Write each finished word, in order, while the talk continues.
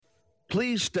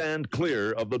Please stand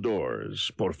clear of the doors.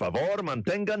 Por favor,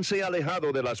 manténganse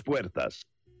alejado de las puertas.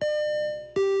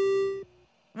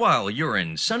 While you're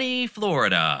in sunny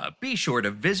Florida, be sure to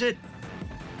visit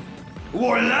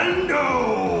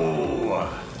Orlando!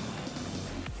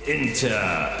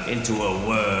 Enter into a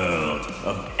world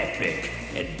of epic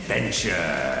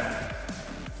adventure.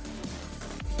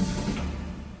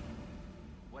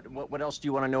 What else do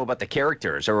you want to know about the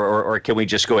characters, or can we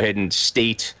just go ahead and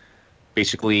state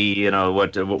basically,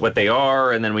 what they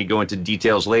are, and then we go into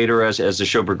details later as the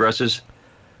show progresses?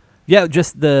 Yeah,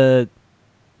 just the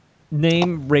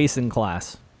name, race, and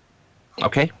class.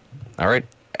 Okay. All right.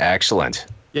 Excellent.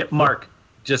 Yeah, Mark,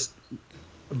 just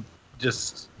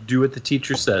do what the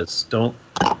teacher says. Don't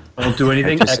do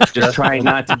anything extra. Just trying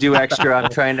not to do extra.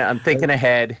 I'm thinking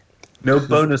ahead. No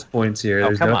bonus points here.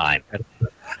 Oh, come on.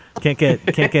 Can't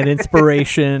get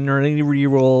inspiration or any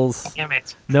rerolls. Damn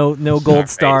it. No gold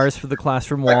stars for the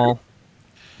classroom wall.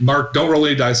 Mark, don't roll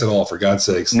any dice at all, for God's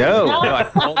sakes. No, I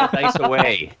put all the dice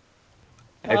away.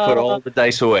 I put all the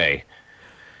dice away.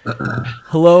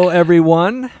 Hello,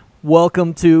 everyone.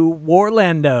 Welcome to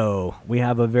Warlando. We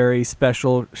have a very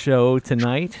special show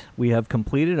tonight. We have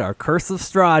completed our Curse of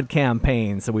Strahd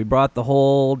campaign, so we brought the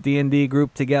whole D&D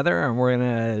group together, and we're going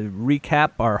to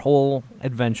recap our whole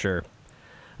adventure.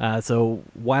 So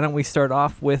why don't we start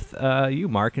off with you,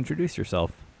 Mark? Introduce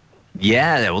yourself.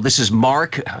 Yeah, well, this is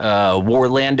Mark,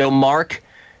 Warlando Mark.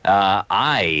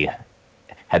 I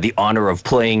had the honor of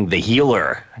playing the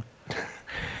healer.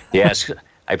 Yes,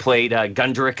 I played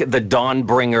Gundrick the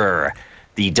Dawnbringer,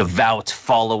 the devout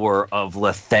follower of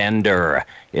Lathander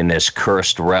in this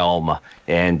cursed realm.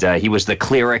 And he was the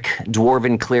cleric,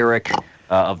 dwarven cleric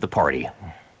of the party.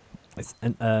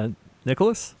 And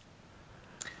Nicholas?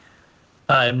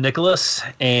 I'm Nicholas,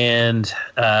 and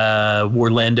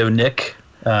Warlando Nick,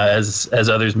 as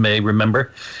others may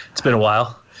remember. It's been a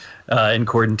while in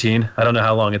quarantine. I don't know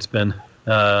how long it's been.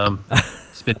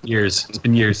 It's been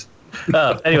years.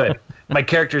 Anyway, my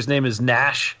character's name is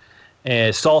Nash,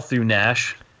 and Salthu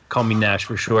Nash. Call me Nash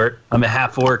for short. I'm a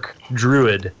half-orc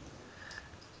druid.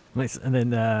 Nice. And then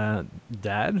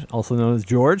Dad, also known as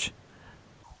George.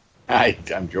 Hi,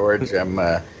 I'm George. I'm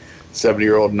a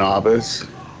 70-year-old novice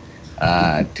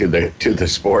to the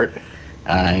sport.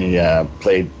 I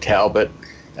played Talbot,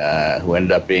 who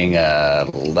ended up being a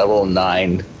level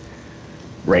 9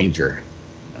 ranger.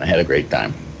 I had a great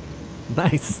time.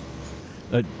 Nice.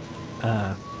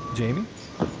 Jamie?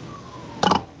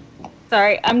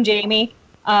 Sorry, I'm Jamie,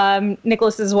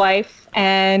 Nicholas's wife,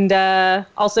 and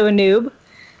also a noob.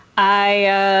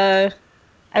 I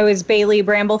was Bailey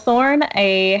Bramblethorn,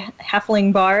 a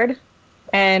halfling bard,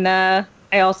 and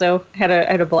I also had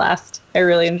a blast. I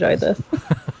really enjoyed this.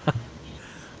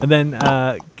 And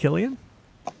then Killian?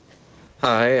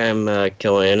 Hi, I'm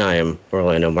Killian. I am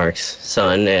Orlando Mark's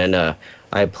son, and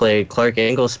I play Clark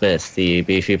Anglesmith, the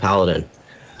beefy paladin.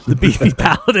 The beefy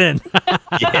paladin.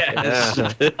 Yes.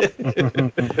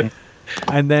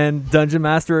 And then Dungeon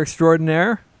Master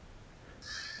Extraordinaire.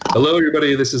 Hello,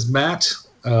 everybody. This is Matt.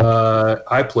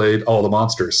 I played all the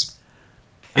monsters.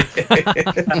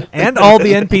 And all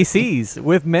the NPCs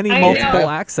with many multiple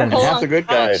accents. Half the good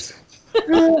guys.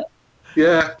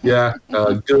 Yeah.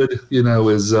 Good,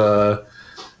 is... I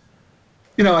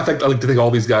like to think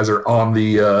all these guys are on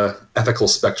the ethical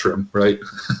spectrum, right?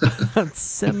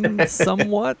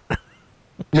 Somewhat.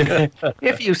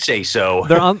 If you say so.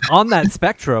 They're on that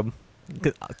spectrum.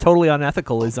 Totally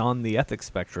unethical is on the ethics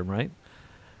spectrum, right?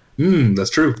 That's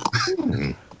true.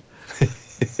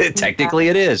 Technically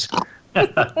it is.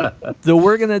 So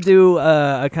we're going to do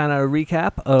a kind of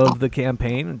recap of the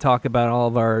campaign and talk about all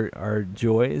of our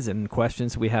joys and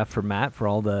questions we have for Matt for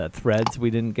all the threads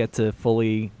we didn't get to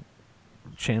fully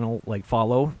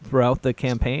follow throughout the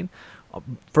campaign.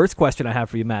 First question I have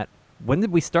for you, Matt. When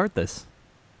did we start this?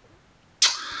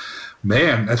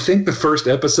 Man, I think the first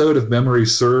episode, if memory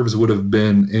serves, would have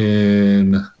been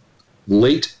in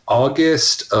late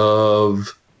August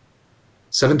of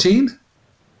 17?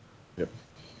 Yep.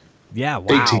 Yeah,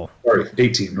 wow. 18. Sorry,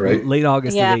 18, right? Late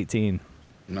August of 18.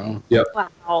 No. Yep.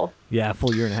 Wow. Yeah,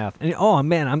 full year and a half. And oh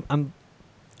man,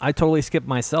 I totally skipped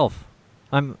myself.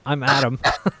 I'm Adam,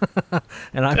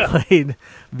 and I played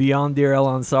Viandir El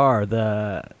Ansar,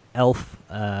 the elf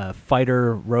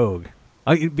fighter rogue.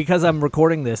 Because I'm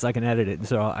recording this, I can edit it,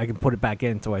 so I can put it back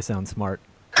in so I sound smart.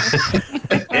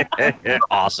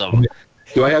 Awesome.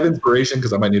 Do I have inspiration?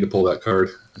 Because I might need to pull that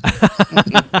card.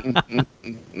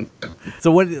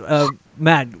 So what,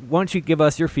 Matt, why don't you give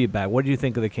us your feedback? What did you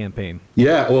think of the campaign?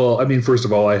 Yeah, well, I mean, first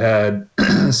of all, I had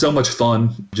so much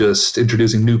fun just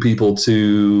introducing new people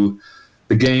to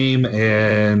the game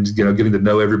and, you know, getting to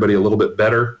know everybody a little bit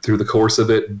better through the course of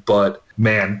it. But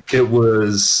man, it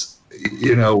was,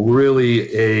 you know,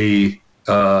 really a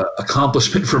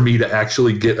accomplishment for me to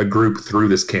actually get a group through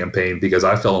this campaign, because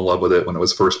I fell in love with it when it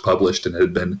was first published and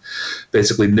had been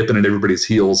basically nipping at everybody's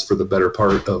heels for the better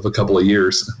part of a couple of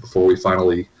years before we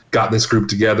finally got this group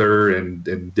together and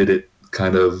did it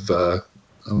kind of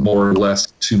more or less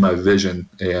to my vision.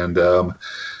 And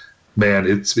man,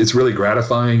 it's really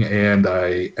gratifying, and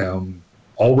I am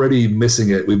already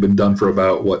missing it. We've been done for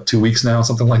about 2 weeks now,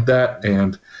 something like that,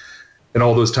 and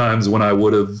all those times when I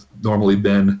would have normally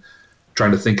been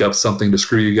trying to think up something to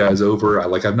screw you guys over,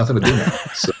 I have nothing to do now.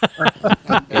 So.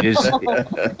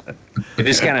 It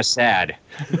is kind of sad.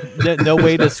 No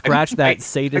way to scratch that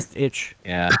sadist itch.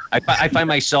 Yeah, I find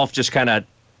myself just kind of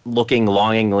looking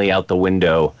longingly out the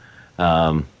window,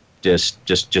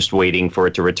 just waiting for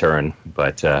it to return.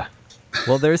 But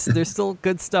well, there's still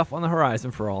good stuff on the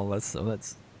horizon for all of us, so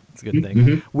that's a good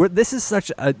thing. This is such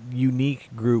a unique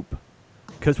group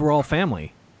because we're all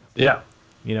family. Yeah.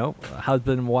 You know,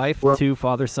 husband and wife, 2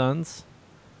 father sons.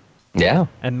 Yeah.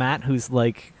 And Matt, who's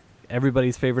like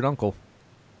everybody's favorite uncle.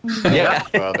 Yeah.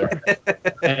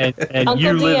 and Uncle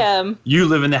DM. You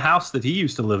live in the house that he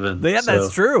used to live in. Yeah,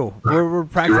 that's true. We're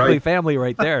practically family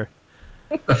right there.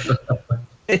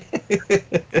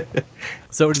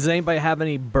 So does anybody have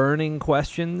any burning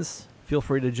questions? Feel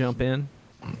free to jump in.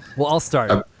 Well, I'll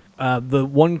start. The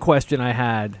one question I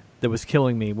had that was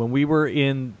killing me when we were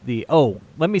in the... Oh,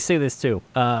 let me say this too.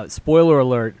 Spoiler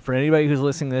alert, for anybody who's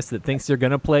listening to this that thinks they're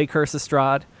going to play Curse of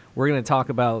Strahd, we're going to talk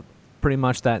about pretty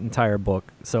much that entire book.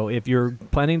 So if you're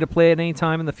planning to play it any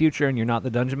time in the future and you're not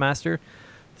the Dungeon Master,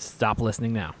 stop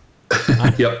listening now.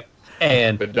 Yep.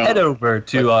 And head over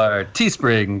to our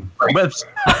Teespring website.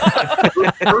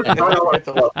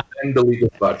 And delete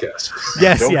this podcast.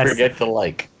 Yes, Don't forget to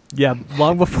like. Yeah,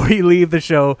 long before you leave the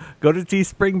show, go to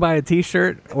Teespring, buy a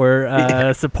T-shirt,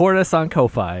 or support us on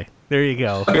Ko-Fi. There you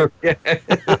go.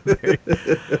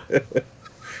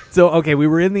 So, okay, we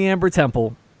were in the Amber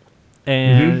Temple,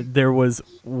 and there was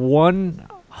one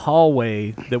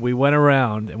hallway that we went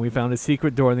around, and we found a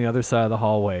secret door on the other side of the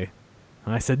hallway.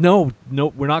 And I said, no,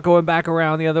 we're not going back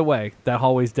around the other way. That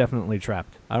hallway's definitely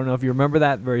trapped. I don't know if you remember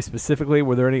that very specifically.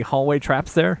 Were there any hallway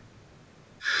traps there?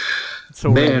 So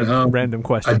random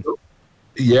question.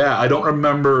 I don't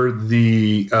remember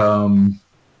the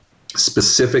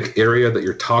specific area that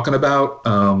you're talking about.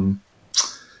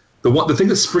 The thing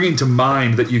that's springing to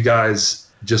mind that you guys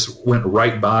just went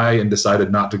right by and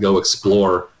decided not to go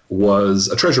explore was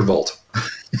a treasure vault.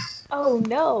 Oh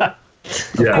no!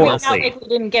 Yeah, I mean, not like we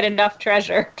didn't get enough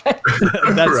treasure.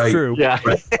 That's right. true. Yeah.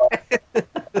 Right.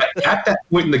 At that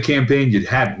point in the campaign, you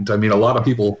hadn't. I mean, a lot of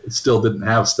people still didn't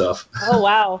have stuff. Oh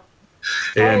wow!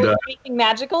 And anything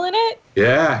magical in it?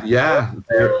 Yeah.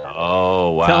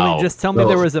 Oh wow! Tell me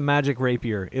there was a magic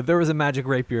rapier. If there was a magic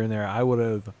rapier in there, I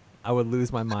would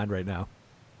lose my mind right now.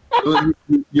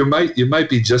 You might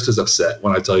be just as upset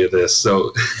when I tell you this.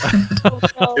 So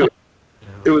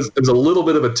it was a little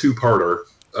bit of a two-parter.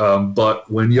 But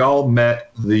when y'all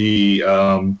met the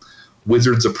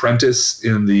Wizard's Apprentice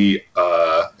in the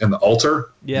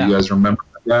altar, you guys remember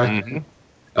that guy?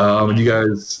 Mm-hmm. And you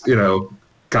guys,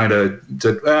 kind of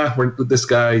said, this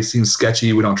guy seems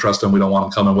sketchy. We don't trust him. We don't want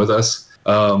him coming with us.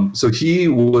 So he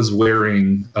was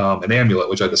wearing an amulet,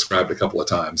 which I described a couple of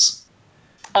times.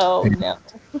 Oh, no.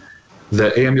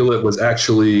 The amulet was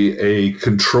actually a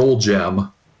control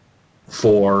gem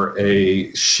for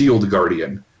a shield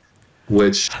guardian,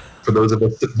 which, for those of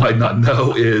us that might not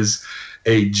know, is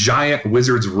a giant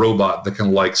wizard's robot that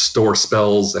can, store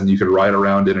spells, and you can ride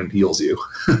around it and it heals you.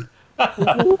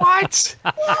 What?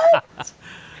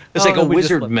 It's like a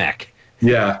wizard mech.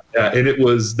 Yeah, and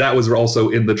that was also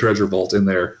in the treasure vault in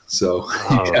there. So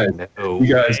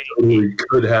you guys totally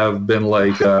could have been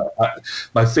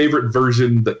my favorite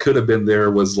version that could have been there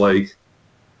was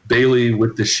Bailey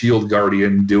with the Shield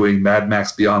Guardian doing Mad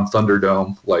Max Beyond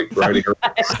Thunderdome, riding her.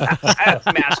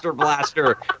 Master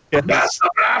Blaster. Master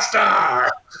Blaster!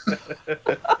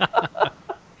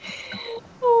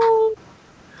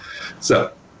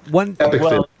 So, one epic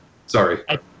film. Sorry.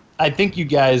 I think you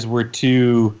guys were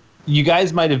too... You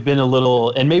guys might have been a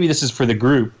little... And maybe this is for the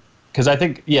group, because I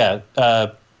think,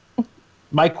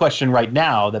 my question right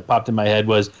now that popped in my head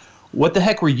was, what the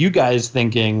heck were you guys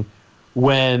thinking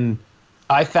when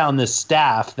I found this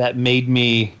staff that made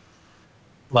me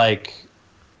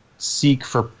seek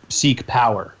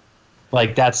power?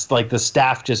 That's the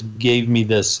staff just gave me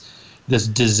this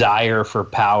desire for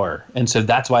power, and so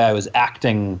that's why I was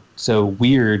acting so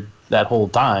weird that whole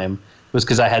time. was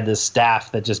because I had this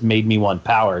staff that just made me want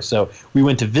power. So we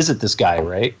went to visit this guy,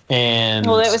 right? And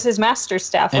well, it was his master's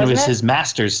staff, wasn't it? And it was his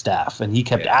master's staff, and he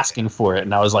kept asking for it,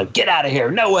 and I was like, "Get out of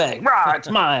here! No way! Rah, it's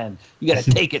mine! You got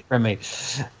to take it from me!"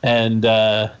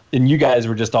 And you guys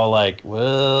were just all like,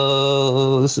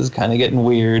 "Well, this is kind of getting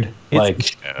weird.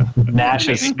 Nash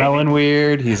is smelling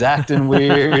weird. He's acting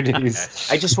weird.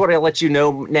 I just want to let you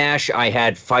know, Nash, I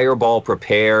had Fireball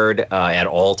prepared at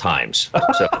all times.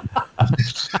 So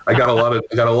I got a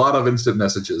lot of instant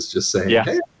messages just saying,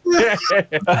 "Hey,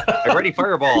 I'm ready,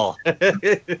 Fireball."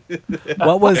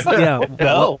 What was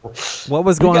what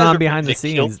was going on behind the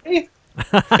scenes?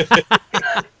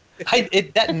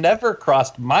 That never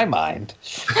crossed my mind.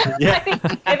 Yeah.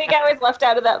 I think I was left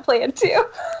out of that plan too.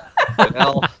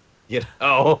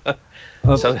 Well,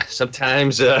 so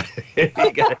sometimes you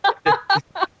gotta,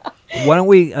 why don't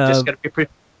we just got to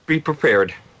be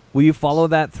prepared. Will you follow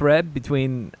that thread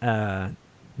between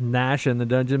Nash and the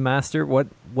Dungeon Master? What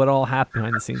all happened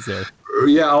behind the scenes there?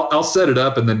 Yeah, I'll set it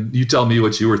up, and then you tell me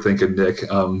what you were thinking, Nick.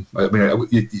 I mean,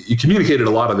 you communicated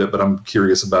a lot of it, but I'm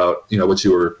curious about what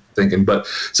you were thinking. But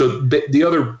so the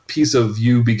other piece of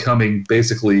you becoming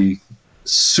basically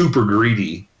super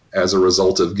greedy as a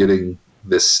result of getting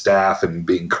this staff and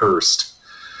being cursed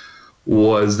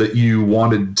was that you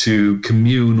wanted to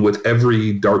commune with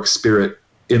every dark spirit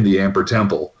in the Amber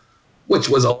Temple, which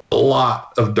was a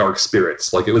lot of dark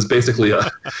spirits. Like it was basically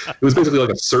like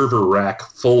a server rack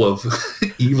full of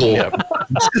evil. Yeah.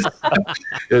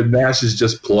 And Nash is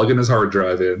just plugging his hard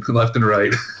drive in left and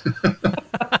right.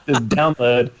 Just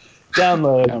download.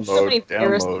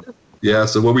 Yeah.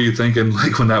 So what were you thinking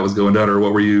like when that was going down, or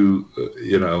what were you,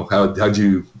 how'd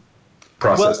you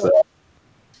process that?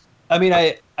 I mean,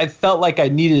 I felt like I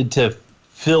needed to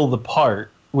fill the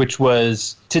part, which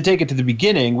was to take it to the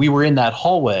beginning. We were in that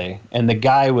hallway and the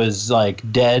guy was like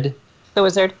dead. The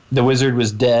wizard. The wizard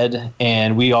was dead,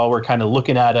 and we all were kind of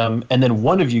looking at him. And then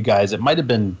one of you guys, it might have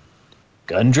been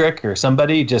Gundrick or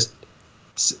somebody,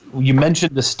 you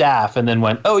mentioned the staff and then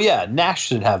went, "Oh yeah, Nash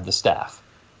should have the staff."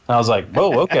 And I was like,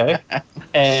 "Whoa, okay."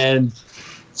 And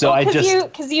so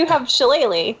because you have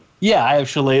Shillelagh. Yeah, I have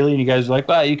Shillelagh, and you guys were like,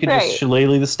 "Well, you could just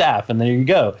Shillelagh the staff," and there you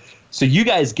go. So you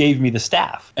guys gave me the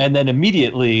staff, and then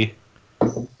immediately,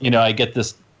 I get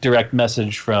this direct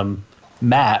message from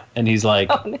Matt, and he's like,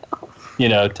 "Oh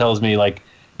no," tells me like,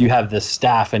 "You have this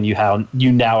staff, and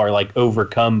you now are like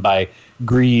overcome by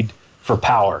greed for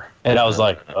power." And I was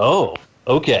like, "Oh,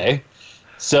 okay."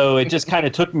 So it just kind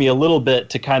of took me a little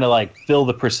bit to kind of like fill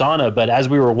the persona, but as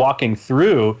we were walking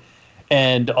through,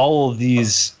 and all of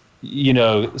these,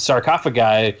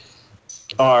 sarcophagi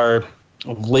are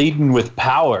laden with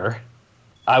power,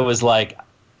 I was like,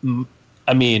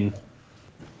 I mean,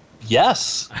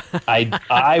 yes,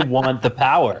 I want the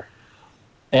power.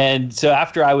 And so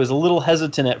after I was a little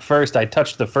hesitant at first, I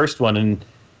touched the first one, and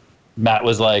Matt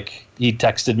was like, he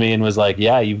texted me and was like,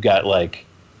 "Yeah, you've got like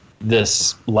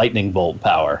this lightning bolt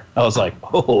power." I was like,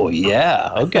 "Oh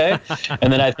yeah, okay."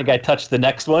 And then I think I touched the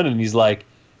next one, and he's like,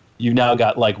 "You've now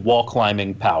got like wall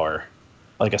climbing power,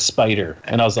 like a spider."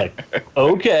 And I was like,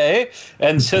 "Okay."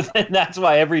 And so then that's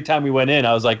why every time we went in,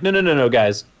 I was like, no,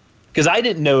 guys. Because I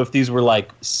didn't know if these were like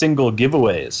single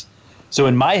giveaways. So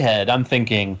in my head, I'm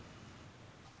thinking,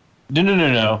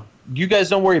 no. You guys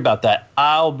don't worry about that.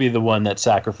 I'll be the one that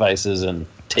sacrifices and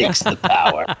takes the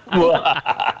power.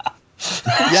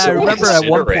 Yeah, I remember at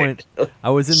one point I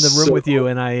was in the room with you,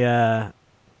 and I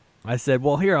said,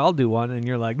 "Well, here, I'll do one," and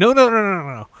you're like, "No."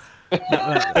 No.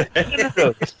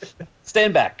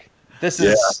 Stand back. This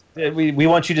is we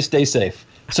want you to stay safe.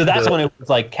 So that's when it was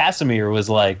like Casimir was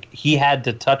like, he had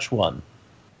to touch one.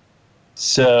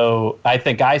 So I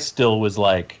think I still was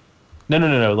like,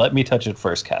 no, let me touch it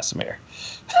first, Casimir.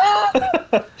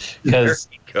 Because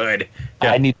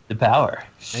I needed the power.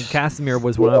 And Casimir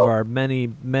was one of our many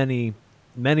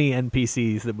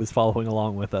NPCs that was following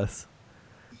along with us.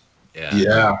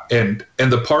 Yeah. And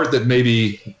the part that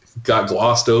maybe got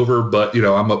glossed over, but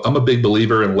I'm a big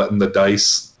believer in letting the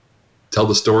dice tell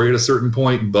the story at a certain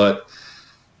point. But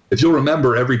if you'll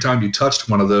remember, every time you touched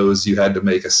one of those, you had to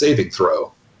make a saving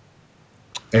throw.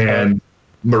 And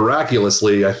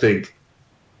miraculously, I think,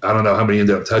 I don't know how many you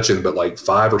ended up touching, but like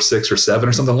 5 or 6 or 7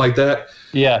 or something like that.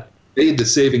 Yeah. Made the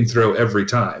saving throw every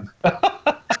time.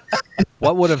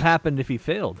 What would have happened if he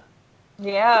failed?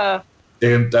 Yeah.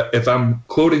 And if I'm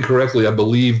quoting correctly, I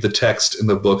believe the text in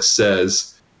the book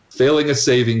says, failing a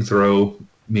saving throw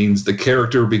means the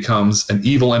character becomes an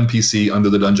evil NPC under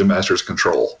the Dungeon Master's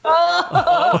control.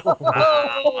 Oh.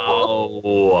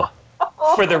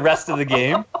 For the rest of the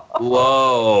game?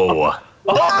 Whoa.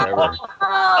 Oh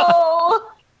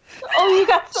Oh, you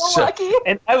got so lucky.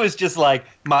 And I was just like,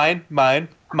 mine.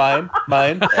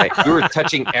 Right, you were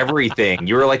touching everything.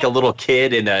 You were like a little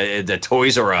kid in the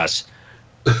Toys R Us.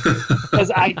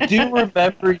 Because I do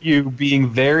remember you being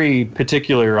very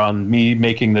particular on me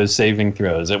making those saving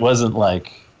throws. It wasn't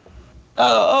like,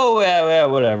 yeah,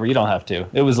 whatever. You don't have to.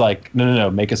 It was like,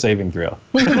 no, make a saving throw.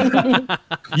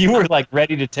 You were like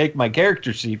ready to take my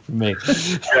character sheet from me.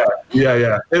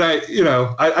 Yeah. And I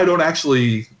didn't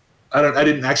actually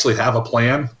have a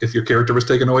plan if your character was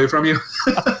taken away from you.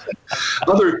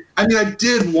 I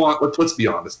did want. Let's be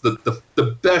honest.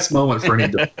 The best moment for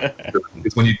any defender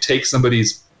is when you take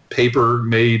somebody's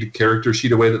paper-made character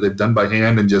sheet away that they've done by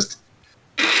hand and just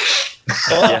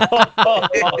drop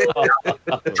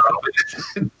it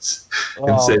and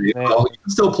say, you can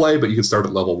still play, but you can start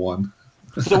at level 1.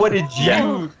 So what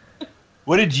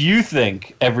did you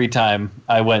think every time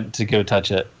I went to go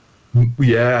touch it?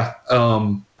 Yeah.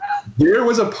 There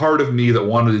was a part of me that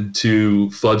wanted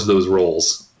to fudge those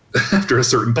rolls after a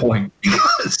certain point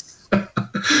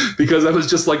because I was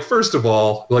just like, first of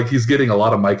all, like he's getting a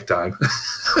lot of mic time.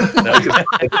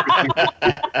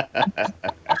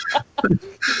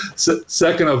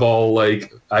 Second of all,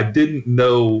 like I really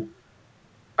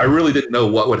didn't know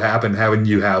what would happen having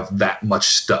you have that much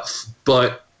stuff.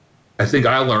 But I think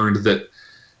I learned that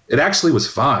it actually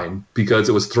was fine because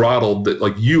it was throttled, that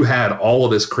like you had all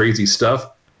of this crazy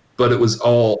stuff, but it was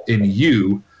all in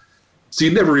you. So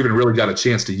you never even really got a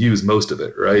chance to use most of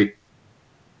it, right?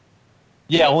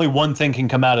 Yeah, only one thing can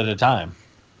come out at a time.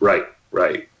 Right.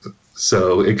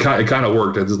 So it kind of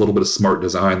worked. It was a little bit of smart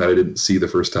design that I didn't see the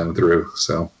first time through.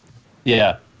 So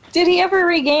yeah. Did he ever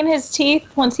regain his teeth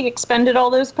once he expended all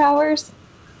those powers?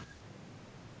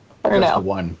 Or Just no? the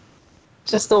one.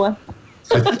 Just the one.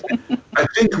 I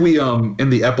think we in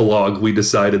the epilogue we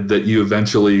decided that you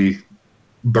eventually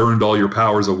burned all your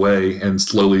powers away and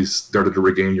slowly started to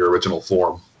regain your original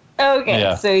form.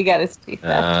 Okay, so he got his teeth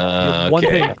back. One of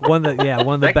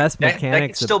the best mechanics. That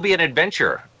could still be an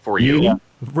adventure for you.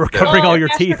 Recovering all your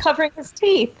teeth. Recovering his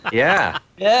teeth. Yeah.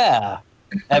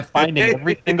 And finding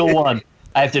every single one.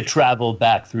 I have to travel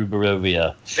back through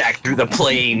Barovia. Back through the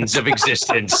planes of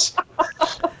existence.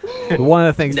 One of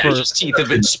the things Nash's teeth have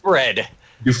been spread.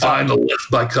 You find the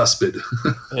left bicuspid.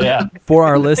 Yeah. For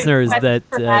our listeners, that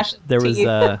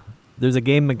there's a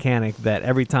game mechanic that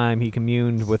every time he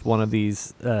communed with one of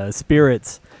these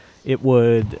spirits, it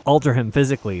would alter him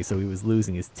physically. So he was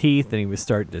losing his teeth, and he was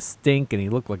starting to stink, and he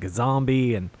looked like a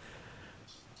zombie. And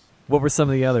what were some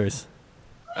of the others?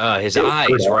 His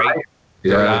eyes, right?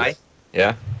 Yeah. Third eye.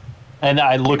 Yeah. And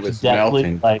I looked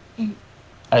deathly melting.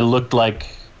 like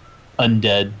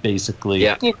undead, basically.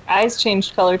 Yeah. Your eyes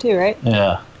changed color too, right?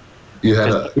 Yeah. You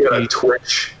had a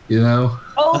twitch, you know?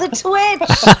 Oh, the twitch!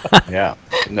 Yeah,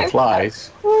 and the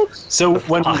flies. So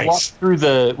when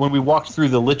we walked through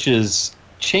the Lich's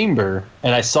chamber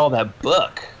and I saw that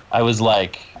book, I was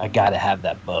like, I gotta have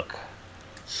that book.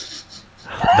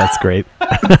 That's great.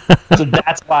 So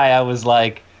that's why I was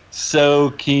like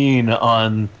so keen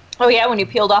on Oh yeah, when you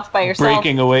peeled off by yourself.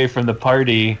 breaking away from the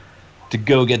party to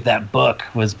go get that book,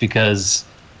 was because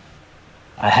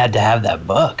I had to have that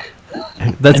book. That's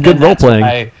And good then role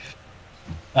playing.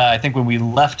 I think when we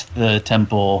left the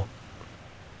temple,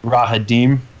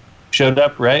 Rahadim showed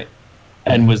up, right?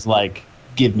 And was like,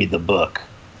 give me the book.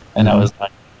 And I was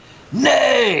like,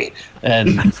 nay!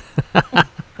 And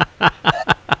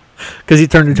Because he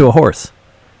turned into a horse.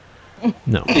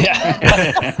 No.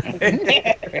 yeah.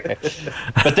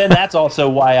 But then that's also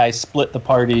why I split the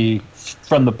party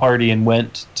from the party and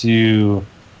went to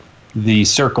the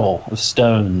Circle of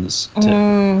Stones.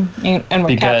 And we're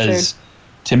Because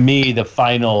to me, the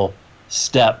final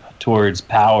step towards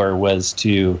power was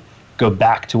to go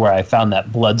back to where I found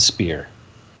that blood spear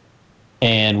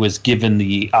and was given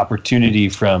the opportunity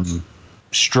from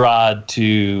Strahd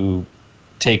to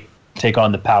take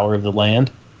on the power of the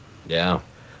land. Yeah.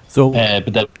 So,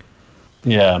 And I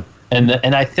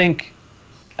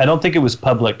don't think it was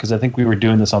public because I think we were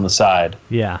doing this on the side.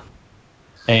 yeah.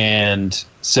 And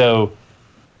so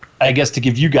I guess to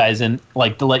give you guys to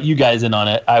let you guys in on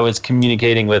it, I was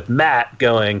communicating with Matt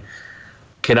going,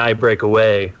 can I break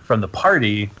away from the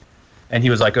party? And he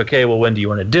was like, okay, well, when do you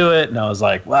want to do it? And I was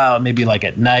like, wow, maybe like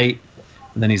at night.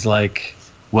 And then he's like,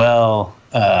 well,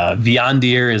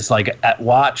 Viandir is like at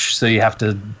watch, so you have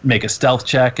to make a stealth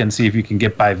check and see if you can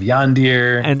get by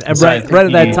Viandir. And so right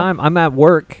at that time, I'm at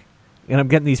work, and I'm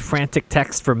getting these frantic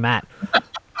texts from Matt.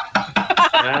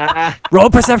 Roll a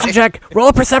perception check. Roll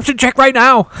a perception check right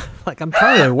now. Like, I'm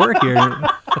trying to work here.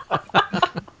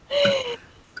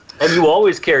 And you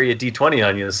always carry a D20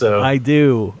 on you, so I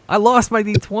do. I lost my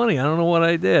D20. I don't know what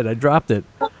I did. I dropped it.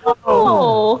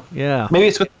 roll. Yeah. Maybe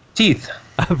it's with teeth.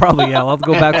 Probably, yeah. I'll have to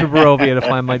go back to Barovia to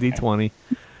find my D20.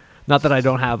 Not that I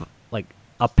don't have, like,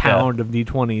 a pound of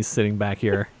D20s sitting back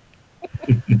here.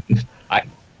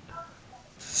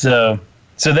 So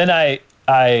then I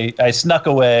snuck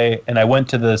away, and I went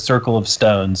to the Circle of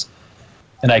Stones,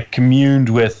 and I communed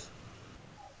with,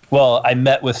 I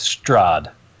met with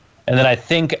Strahd. And then I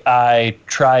think I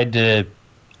tried to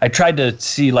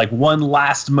see, like, one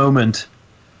last moment,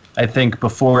 I think,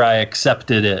 before I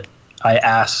accepted it. I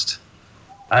asked,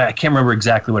 I can't remember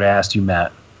exactly what I asked you,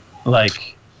 Matt.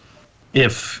 Like,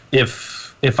 if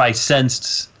I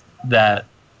sensed that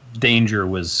danger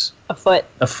was afoot,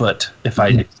 if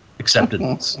I accepted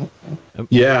this.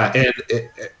 Yeah,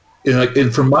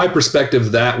 and from my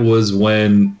perspective, that was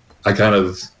when I kind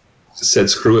of said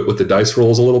screw it with the dice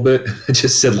rolls a little bit. I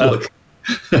just said, look,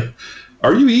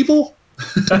 are you evil?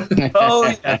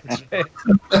 Oh, yeah.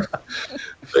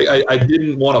 I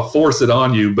didn't want to force it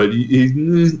on you, but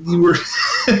you were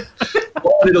playing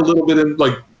it a little bit in,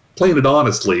 like, playing it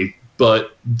honestly,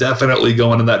 but definitely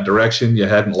going in that direction. You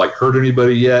hadn't, like, hurt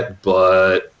anybody yet,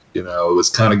 but, it was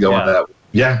kind of going that way.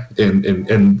 Yeah,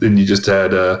 and then you just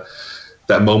had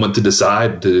that moment to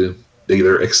decide to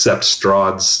either accept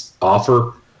Strahd's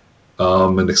offer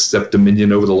and accept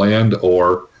dominion over the land,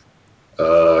 or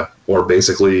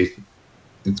basically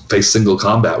face single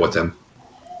combat with him.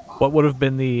 What would have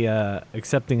been the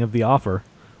accepting of the offer?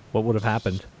 What would have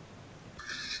happened?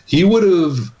 He would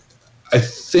have, I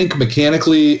think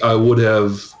mechanically, I would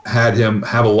have had him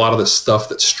have a lot of the stuff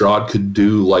that Strahd could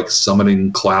do, like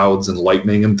summoning clouds and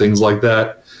lightning and things like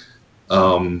that.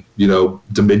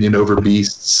 Dominion over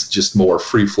beasts, just more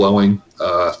free-flowing,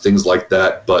 things like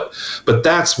that. But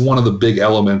that's one of the big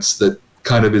elements that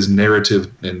kind of is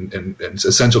narrative and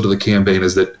essential to the campaign,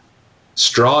 is that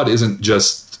Strahd isn't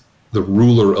just the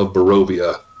ruler of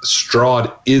Barovia.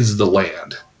 Strahd is the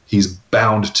land. He's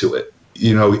bound to it.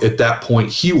 At that point,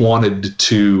 he wanted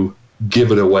to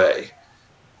give it away.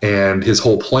 And his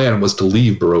whole plan was to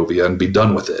leave Barovia and be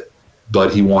done with it.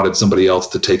 But he wanted somebody else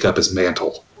to take up his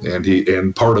mantle.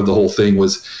 And part of the whole thing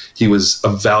was he was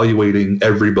evaluating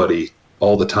everybody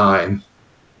all the time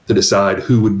to decide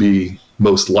who would be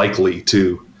most likely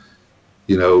to,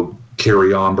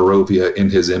 carry on Barovia in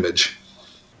his image.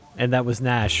 And that was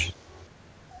Nash.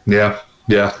 Yeah.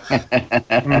 That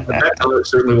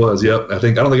certainly was. Yep. I don't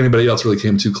think anybody else really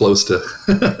came too close to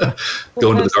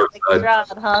going to the dark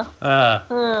side.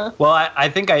 Huh? Well, I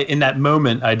think in that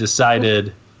moment I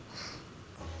decided.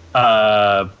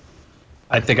 I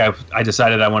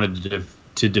decided I wanted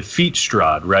to defeat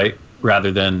Strahd, right,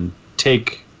 rather than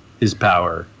take his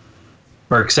power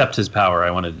or accept his power.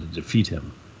 I wanted to defeat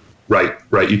him. Right.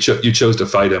 You chose to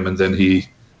fight him, and then he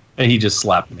just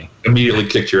slapped me. Immediately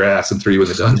kicked your ass and threw you in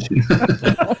the dungeon.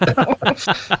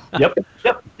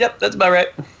 Yep. That's about right.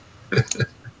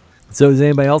 So does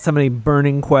anybody else have any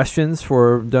burning questions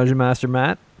for Dungeon Master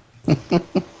Matt?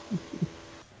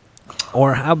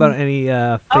 Or how about any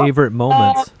favorite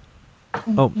moments?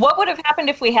 What would have happened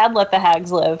if we had let the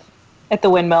hags live at the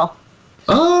windmill?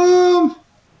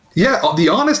 Yeah, the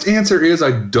honest answer is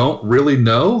I don't really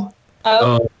know.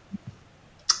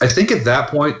 I think at that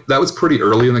point, that was pretty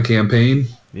early in the campaign,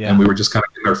 and we were just kind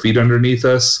of getting our feet underneath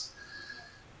us.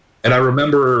 And I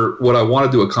remember what I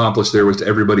wanted to accomplish there was to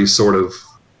everybody sort of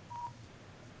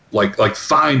like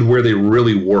find where they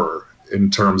really were in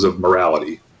terms of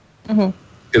morality.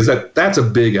 Because that's a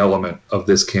big element of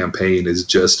this campaign, is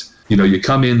just, you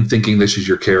come in thinking this is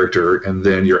your character, and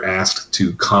then you're asked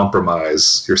to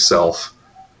compromise yourself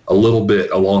a little bit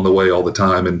along the way all the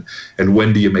time. And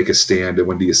when do you make a stand, and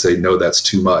when do you say, no, that's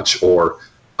too much, or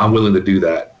I'm willing to do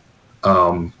that.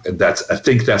 And I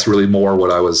think that's really more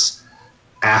what I was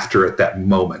after at that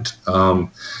moment.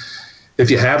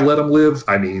 If you had let them live,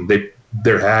 I mean,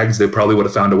 they're hags. They probably would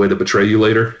have found a way to betray you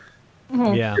later.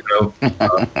 Yeah.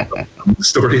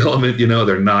 Story element,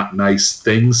 they're not nice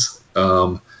things.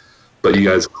 But you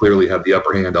guys clearly had the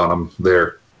upper hand on them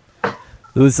there.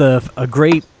 It was a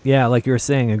great, like you were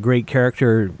saying, a great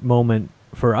character moment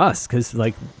for us, because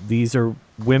these are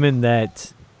women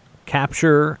that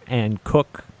capture and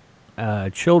cook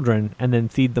children and then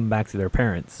feed them back to their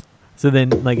parents. So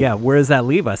then, where does that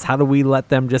leave us? How do we let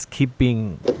them just keep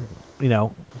being,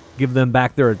 give them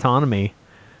back their autonomy?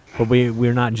 But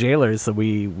we're not jailers, so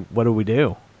what do we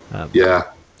do?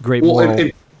 Great moral.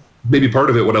 And maybe part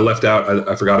of it, what I left out,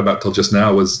 I forgot about till just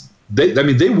now, was they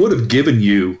would have given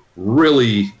you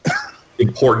really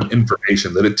important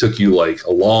information that it took you a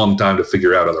long time to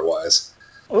figure out otherwise.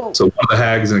 So one of the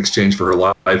hags, in exchange for her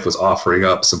life, was offering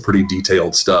up some pretty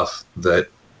detailed stuff that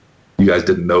you guys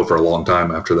didn't know for a long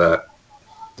time after that.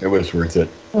 It was worth it.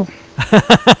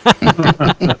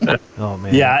 Oh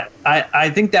man. Yeah, I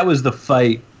think that was the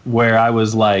fight where I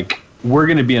was like, we're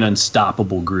going to be an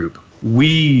unstoppable group.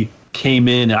 We came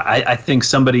in, I think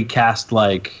somebody cast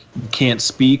like can't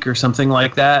speak or something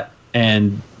like that,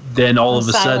 and then all of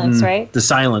a Silence, sudden right? the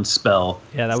silence spell,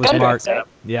 Yeah, that was Gundrick, Mark. right?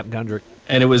 Yep, Gundrick.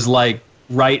 and it was like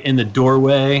right in the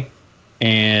doorway,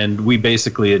 and we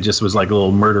basically, it just was like a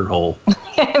little murder hole.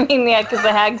 I mean, yeah, because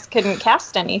the hags couldn't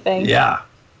cast anything. Yeah.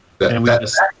 That, And we that,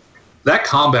 just- that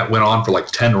combat went on for like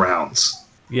 10 rounds,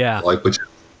 Yeah. like which is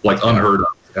like unheard of.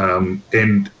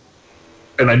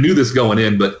 And I knew this going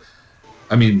in, but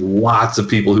I mean, lots of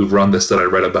people who've run this that I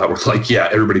read about were like, yeah,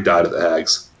 everybody died at the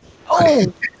hags.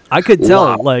 Oh, I could tell,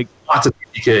 Wow. like Lots of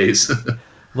PKs.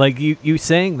 Like you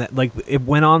saying that, like it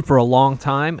went on for a long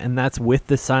time, and that's with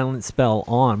the silent spell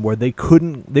on, where they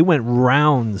went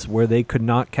rounds where they could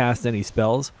not cast any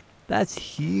spells. That's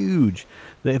huge.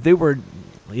 If they were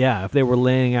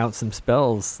laying out some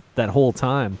spells that whole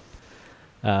time,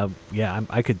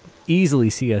 I could easily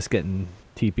see us getting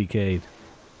TPK'd.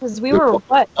 because we were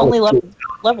only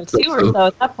level 2 or so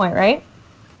at that point, right?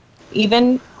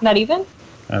 Even, not even,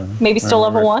 I don't know. maybe still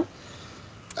level 1.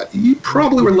 You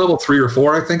probably were level 3 or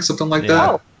 4, I think, something like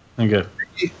Yeah. that. Okay.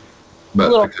 A But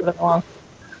little bit long.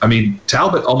 I mean,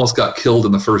 Talbot almost got killed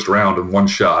in the first round in one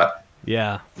shot.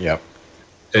 Yeah. Yep.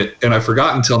 And I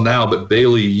forgot until now, but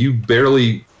Bailey, you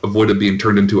barely avoided being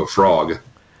turned into a frog.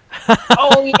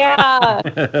 Oh yeah.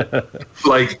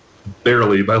 Like,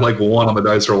 barely, by like 1 on the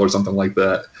dice roll or something like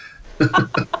that.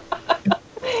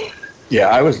 Yeah,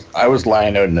 I was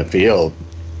lying out in the field,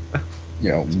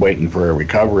 waiting for a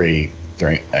recovery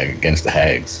against the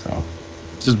hags. So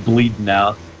Just bleeding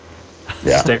out.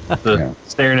 yeah,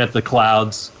 Staring at the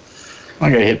clouds. I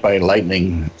got hit by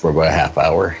lightning for about a half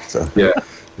hour. So Yeah.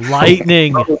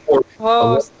 Lightning.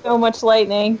 Oh, so much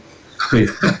lightning.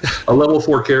 A level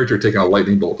 4 character taking a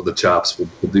lightning bolt to the chops will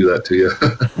do that to you.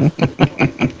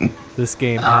 This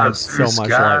game has so much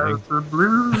lightning.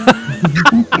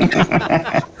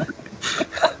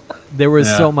 There was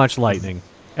so much lightning.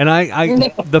 And I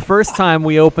the first time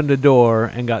we opened a door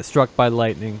and got struck by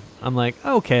lightning, I'm like,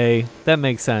 okay, that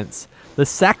makes sense. The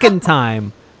second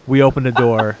time we opened a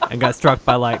door and got struck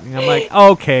by lightning, I'm like,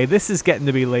 okay, this is getting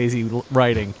to be lazy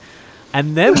writing.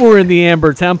 And then we're in the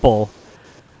Amber Temple,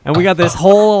 and we got this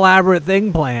whole elaborate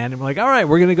thing planned. And we're like, all right,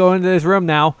 we're going to go into this room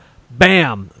now.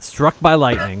 Bam! Struck by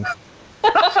lightning.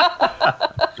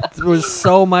 There was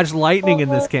so much lightning in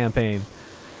this campaign.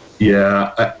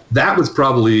 Yeah, that was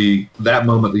probably, that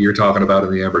moment that you're talking about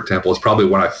in the Amber Temple is probably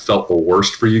when I felt the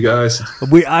worst for you guys.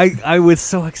 I was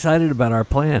so excited about our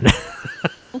plan.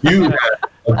 You had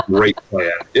a great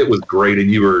plan. It was great,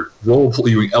 and you were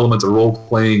using elements of role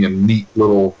playing and neat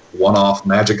little one-off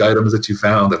magic items that you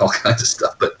found and all kinds of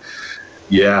stuff. But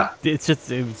yeah, it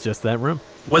was just that room.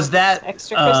 Was that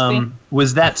Extra crispy.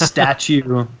 was that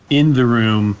statue in the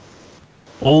room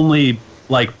only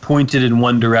like pointed in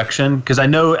one direction? Because I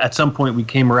know at some point we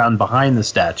came around behind the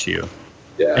statue,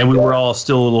 yeah, and we were all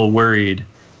still a little worried.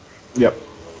 yep.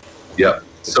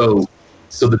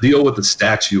 So the deal with the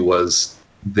statue was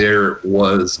there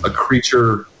was a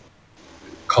creature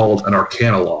called an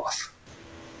Arcanoloth,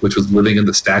 which was living in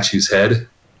the statue's head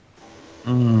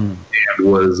and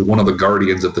was one of the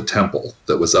guardians of the temple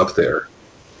that was up there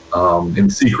in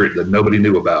secret that nobody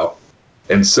knew about.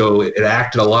 And so it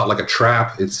acted a lot like a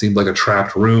trap. It seemed like a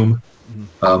trapped room.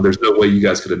 There's no way you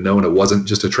guys could have known it wasn't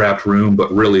just a trapped room,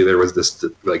 but really there was this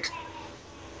like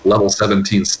level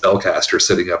 17 spellcaster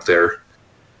sitting up there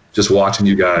just watching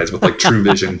you guys with like true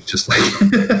vision, just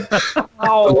like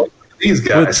Oh, these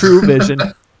guys. With true vision.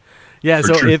 Yeah, For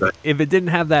so true if sight. it didn't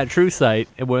have that true sight,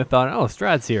 it would have thought, oh,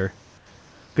 Strad's here.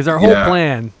 Because our whole Yeah.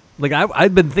 plan, like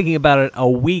I've been thinking about it a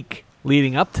week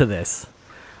leading up to this.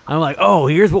 I'm like, oh,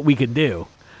 here's what we could do.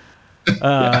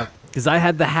 Because I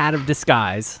had the hat of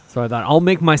disguise, so I thought I'll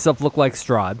make myself look like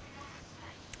Strahd.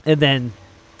 And then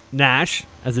Nash,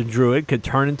 as a druid, could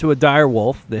turn into a dire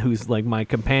wolf, who's like my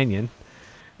companion.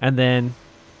 And then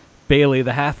Bailey,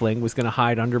 the halfling, was going to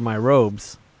hide under my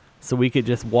robes, so we could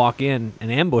just walk in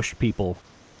and ambush people,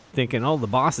 thinking, "Oh, the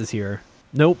boss is here."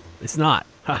 Nope, it's not.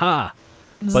 Haha.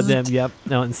 But then,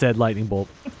 instead, lightning bolt.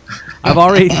 I've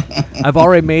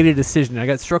already made a decision. I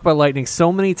got struck by lightning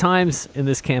so many times in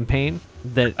this campaign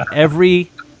that every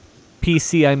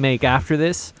PC I make after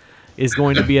this is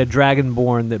going to be a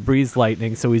dragonborn that breathes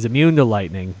lightning, so he's immune to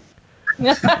lightning.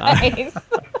 nice.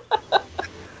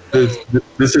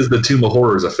 This is the Tomb of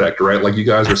Horrors effect, right? Like you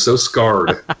guys are so scarred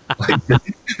like,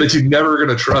 that you're never going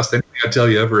to trust anything I tell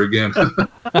you ever again.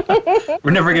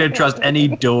 We're never gonna trust any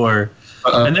door.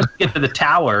 And then we get to the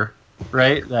tower,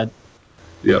 right? That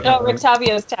Yep. Oh,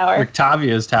 Rictavio's tower.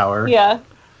 Rictavio's tower. Yeah.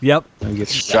 Yep.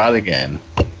 Shot again.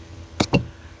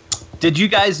 Did you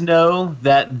guys know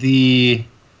that did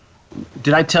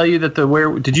I tell you that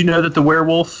did you know that the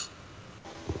werewolf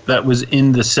that was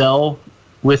in the cell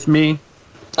with me?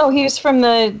 Oh, he was from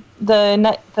the Den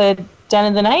of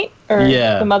the Night, or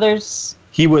Yeah. the Mother's.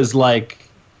 He was like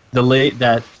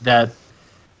that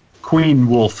queen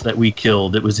wolf that we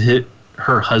killed. It was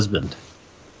her husband.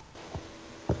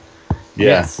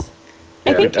 Yeah.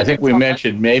 I think we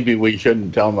mentioned maybe we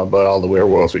shouldn't tell them about all the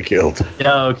werewolves we killed.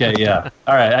 Yeah. Okay. Yeah.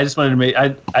 All right. I just wanted to make. I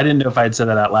didn't know if I had said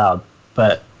that out loud,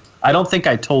 but I don't think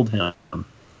I told him. What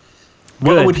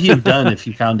Good. would he have done if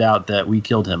he found out that we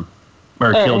killed him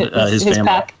or killed his family?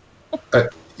 pack.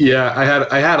 Yeah,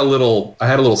 I had a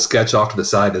little sketch off to the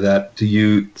side of that to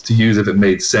use if it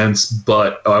made sense,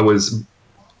 but and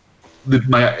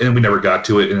we never got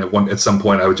to it. And at some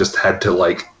point, I just had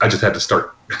to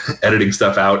start editing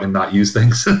stuff out and not use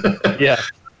things. Yeah.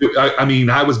 I mean,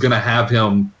 I was gonna have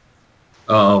him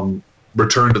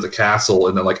return to the castle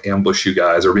and then like ambush you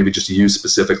guys, or maybe just you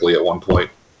specifically at one point.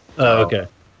 Oh, okay.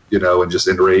 And just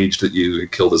enraged that you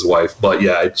killed his wife. But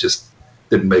yeah, it just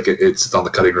didn't make it. It's on the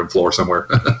cutting room floor somewhere.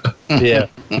 Yeah.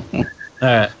 All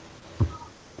right.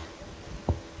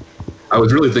 I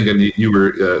was really thinking you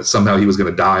were somehow he was going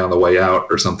to die on the way out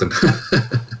or something.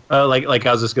 Oh, like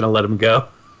I was just gonna let him go.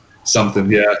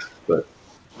 Something, yeah. But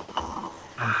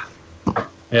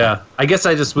Yeah. I guess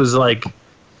I just was like,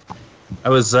 I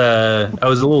was a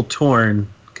little torn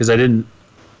because I don't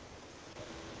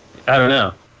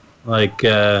know. Like,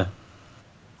 I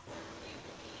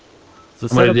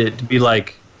wanted it to be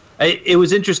like, it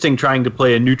was interesting trying to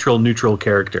play a neutral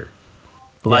character.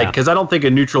 Like, because I don't think a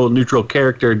neutral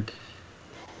character,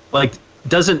 like,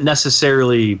 doesn't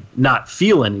necessarily not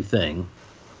feel anything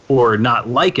or not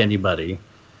like anybody.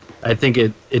 I think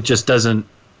it just doesn't,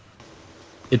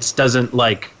 it doesn't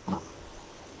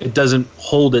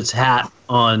hold its hat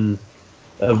on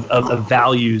of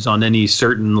values on any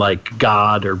certain like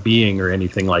god or being or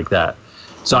anything like that.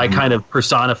 So I kind of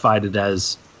personified it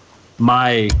as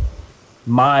my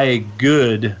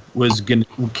good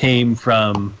came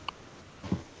from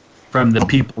the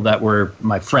people that were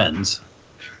my friends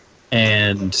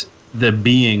and the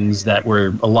beings that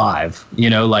were alive.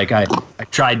 Like I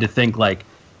tried to think like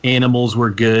animals were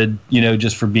good,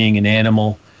 just for being an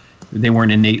animal. They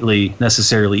weren't innately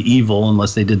necessarily evil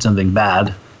unless they did something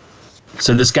bad.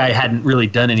 So this guy hadn't really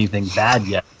done anything bad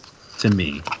yet to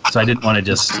me. So I didn't want to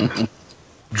just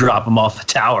drop him off the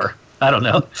tower. I don't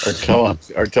know.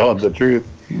 Or tell him the truth.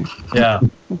 Yeah.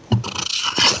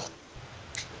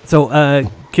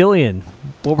 So, Killian,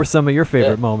 what were some of your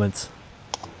favorite moments?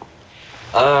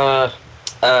 I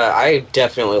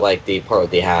definitely like the part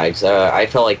with the hags. I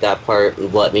felt like that part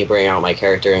let me bring out my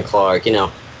character in Clark.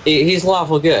 He's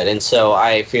lawful good, and so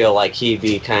I feel like he'd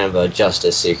be kind of a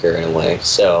justice seeker in a way.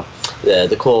 So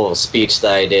the cool speech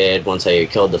that I did once I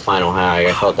killed the final hag,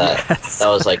 I felt that that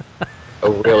was like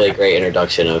a really great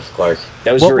introduction of Clark.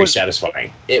 That was very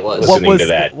satisfying. It was. Listening to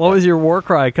that. What was your war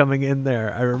cry coming in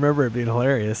there? I remember it being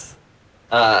hilarious.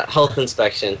 Health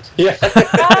inspection. Yeah.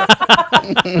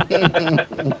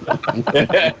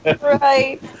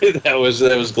 Right. That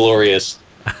was glorious.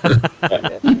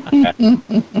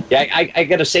 Yeah, I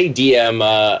gotta say, DM,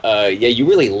 yeah, you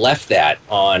really left that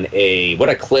on what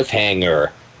a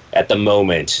cliffhanger at the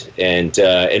moment, and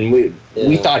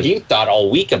we thought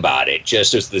all week about it.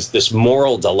 Just as this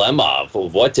moral dilemma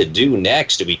of what to do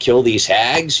next. Do we kill these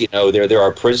hags? There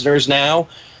are prisoners now,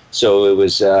 so it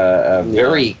was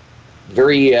very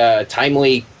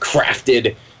timely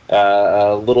crafted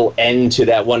little end to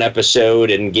that one episode,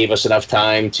 and gave us enough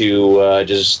time to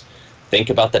just think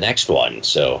about the next one.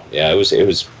 So yeah, it was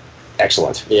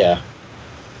excellent. Yeah.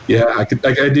 Yeah, I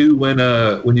do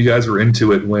when you guys were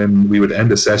into it, when we would end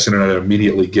a session and I'd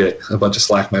immediately get a bunch of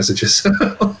Slack messages.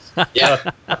 Yeah.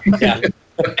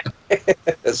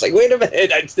 It's like, wait a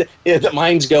minute, the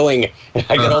mind's going.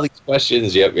 I got all these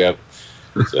questions. Yep.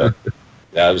 So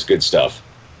that was good stuff.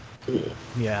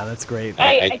 Yeah, that's great.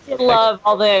 I did love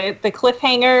all the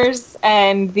cliffhangers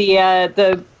and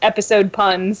the episode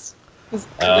puns.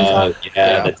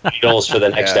 The titles for the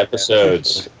next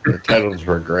episodes. The titles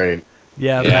were great.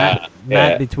 Yeah,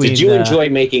 Matt between. Did you enjoy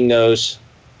making those?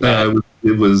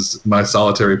 It was my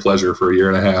solitary pleasure for a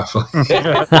year and a half.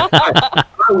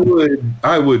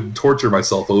 I would torture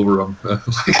myself over them.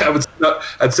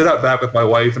 I'd sit out back with my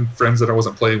wife and friends that I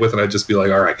wasn't playing with, and I'd just be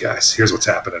like, "All right, guys, here's what's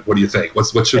happening. What do you think?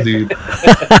 What should do?"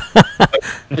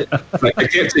 I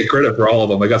can't take credit for all of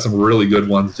them. I got some really good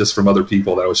ones just from other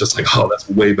people that I was just like, "Oh, that's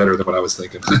way better than what I was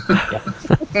thinking."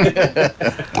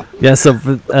 Yeah. So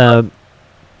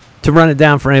to run it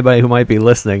down for anybody who might be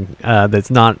listening that's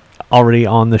not already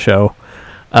on the show,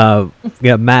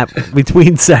 Matt,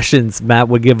 between sessions, Matt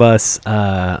would give us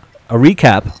a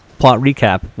plot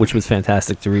recap, which was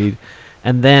fantastic to read.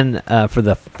 And then for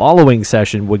the following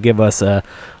session would give us a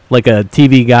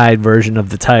TV guide version of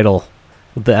the title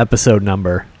with the episode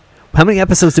number. How many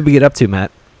episodes did we get up to,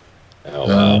 Matt?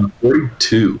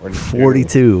 42.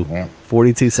 42. Yeah.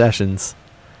 42 sessions.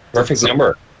 Perfect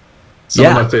number. Some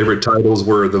of my favorite titles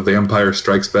were The Vampire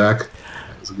Strikes Back.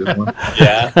 That was a good one.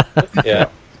 Yeah. Yeah.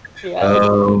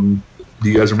 Do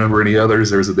you guys remember any others?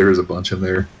 There was a bunch in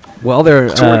there. Well, there.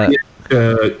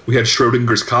 We had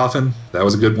Schrodinger's Coffin. That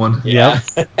was a good one. Yeah.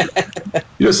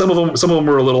 Some of them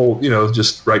were a little,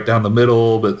 just right down the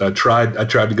middle. But I tried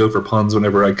to go for puns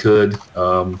whenever I could,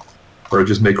 or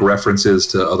just make references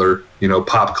to other,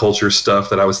 pop culture stuff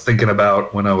that I was thinking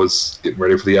about when I was getting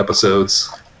ready for the episodes.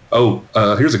 Oh,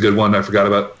 here's a good one I forgot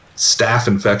about: staph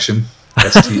infection.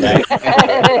 STA.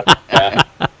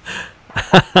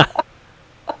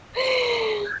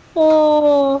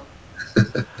 Oh.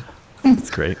 That's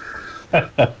great.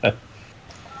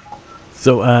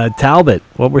 So, Talbot,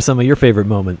 what were some of your favorite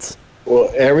moments?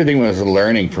 Well, everything was a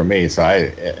learning for me. So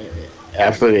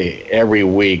absolutely every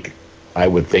week, I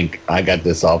would think I got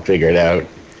this all figured out,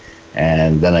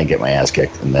 and then I get my ass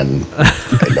kicked, and then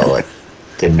I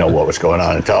didn't know what was going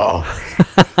on at all.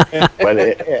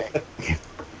 But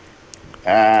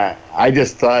I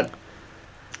just thought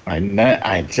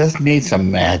I just need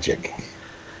some magic.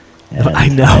 And I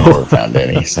know. I never found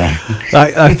any. So.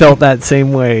 I felt that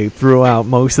same way throughout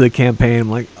most of the campaign. I'm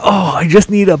like, I just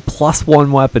need a +1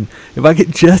 weapon. If I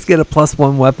could just get a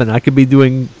 +1 weapon, I could be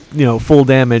doing, full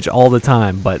damage all the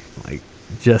time. But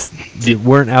you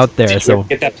weren't out there. Did you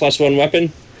get that +1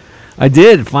 weapon? I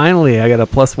did. Finally, I got a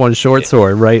 +1 short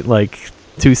sword, right?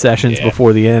 2 sessions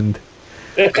before the end.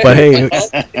 But hey.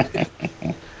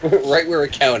 Right where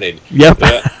it counted. Yep.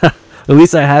 Yeah. At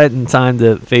least I had it in time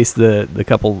to face the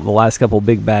last couple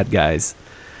big bad guys.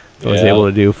 I was able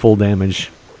to do full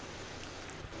damage.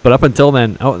 But up until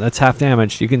then, that's half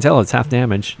damage. You can tell it's half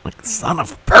damage. Son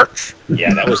of a bitch.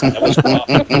 Yeah, that was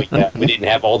rough. We didn't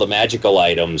have all the magical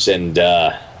items, and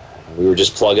we were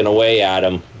just plugging away at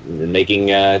them, making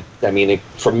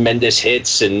tremendous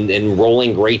hits and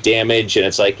rolling great damage. And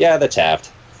it's like, that's halved.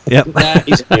 Yep.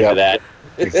 He's good for that.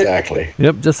 Exactly.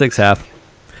 Yep, just 6 half.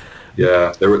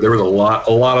 Yeah, there was a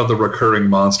lot of the recurring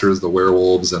monsters, the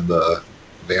werewolves and the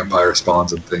vampire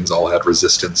spawns and things all had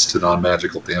resistance to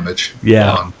non-magical damage.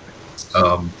 Yeah.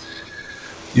 But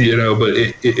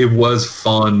it was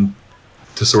fun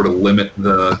to sort of limit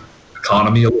the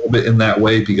economy a little bit in that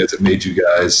way, because it made you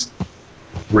guys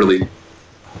really,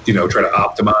 try to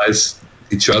optimize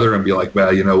each other and be like,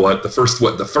 well, you know what, the first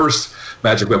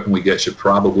magic weapon we get should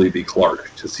probably be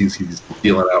Clark, because he's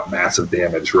dealing out massive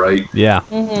damage, right? Yeah.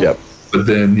 Mm-hmm. Yep. But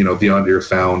then, Beyondir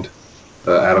found,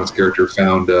 Adam's character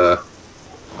found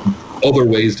other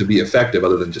ways to be effective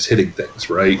other than just hitting things,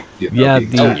 right?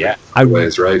 I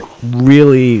ways, right?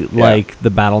 Really like the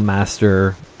Battle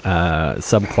Master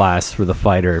subclass for the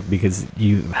fighter, because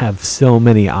you have so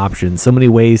many options, so many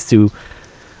ways to,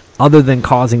 other than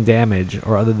causing damage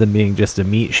or other than being just a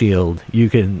meat shield, you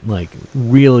can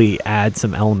really add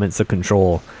some elements of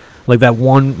control. Like that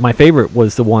one, my favorite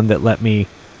was the one that let me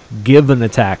give an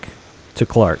attack to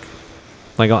Clark.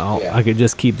 I could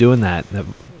just keep doing that. That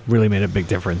really made a big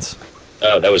difference.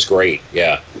 Oh, that was great.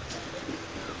 Yeah.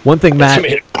 One thing, Matt.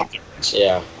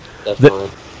 Yeah, definitely.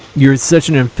 You're such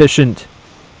an efficient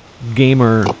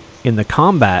gamer in the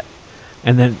combat,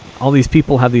 and then all these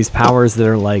people have these powers that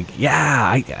are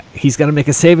he's got to make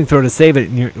a saving throw to save it,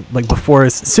 and you're before,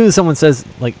 as soon as someone says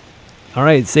all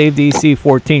right, save DC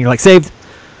 14, you're saved.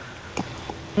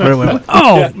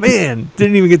 Oh man,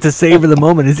 didn't even get to savor the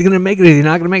moment. Is he gonna make it? Is he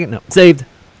not gonna make it? No, saved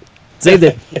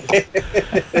it.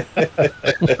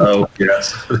 Oh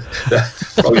yes.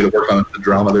 Probably to work on the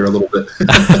drama there a little bit.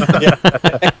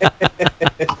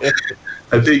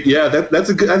 I think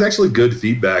that's actually good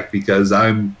feedback, because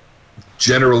I'm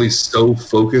generally so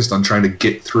focused on trying to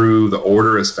get through the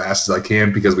order as fast as I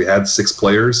can, because we had 6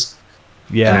 players.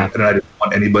 Yeah. And I didn't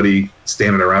want anybody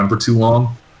standing around for too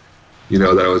long.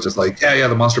 That I was just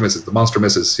the monster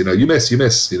misses, you miss,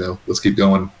 let's keep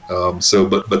going.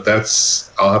 But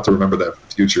that's, I'll have to remember that for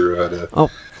the future, to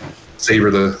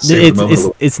savor the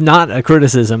moment. It's not a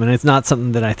criticism, and it's not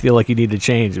something that I feel like you need to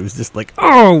change. It was just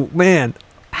oh man,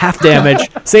 half damage,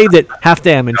 saved it, half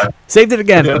damage, saved it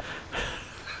again. Yeah.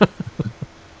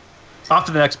 Off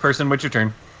to the next person. What's your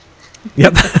turn?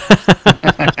 Yep.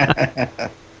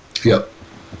 Yep.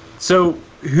 So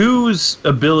whose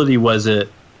ability was it?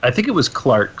 I think it was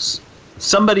Clark's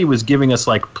somebody was giving us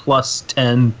like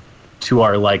 +10 to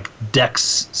our like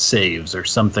dex saves or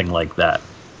something like that.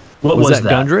 What was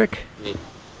that? Gundrick?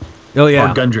 Oh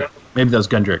yeah, or Gundrick. Maybe that was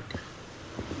Gundrick.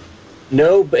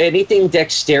 No, but anything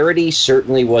dexterity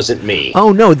certainly wasn't me.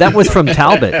 Oh no, that was from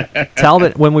Talbot.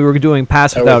 Talbot when we were doing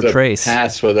Pass That Without was a Trace.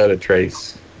 Pass without a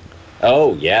trace.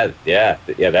 Oh, yeah.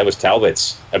 That was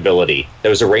Talbot's ability. That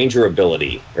was a ranger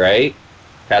ability, right?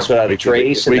 Pass without a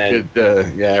trace, and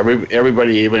then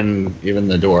everybody, even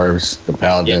the dwarves, the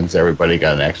paladins, everybody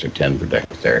got an extra 10 for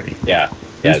dexterity. yeah,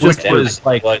 Which was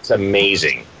like, it's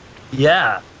amazing.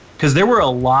 yeah, because there were a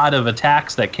lot of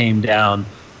attacks that came down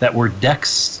that were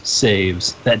dex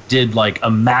saves that did like a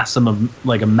massive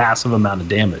amount of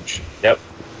damage. Yep.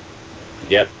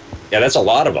 Yeah, that's a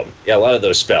lot of them. Yeah, a lot of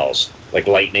those spells, like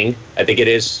lightning, I think it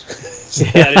is.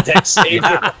 Yeah, a dex save.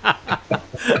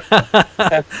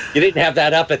 You didn't have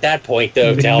that up at that point,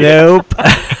 though. Nope.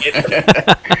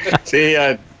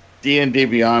 See, D&D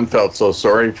Beyond felt so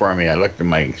sorry for me. I looked at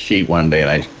my sheet one day, and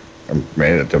I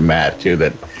made it to Matt too.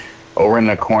 That over in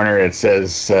the corner it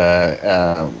says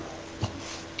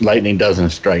lightning doesn't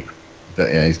strike.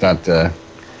 He's not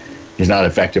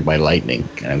affected by lightning.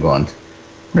 And I'm going,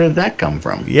 where did that come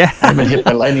from? Yeah, I've been hit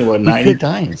by lightning about 90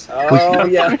 times. Oh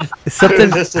yeah. Something.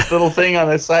 There's just this little thing on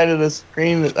the side of the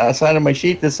screen, side of my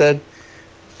sheet that said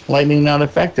lightning not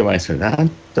effective. I said, I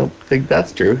don't think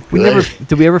that's true.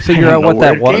 Did we ever figure out what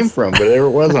that was? Came from, but there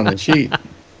it was on the sheet.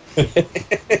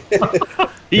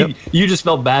 You just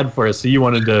felt bad for us, so you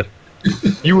wanted to.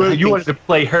 You wanted to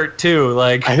play hurt too,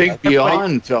 like I think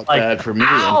Beyond felt bad for me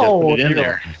and just put it in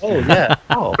there. Oh yeah,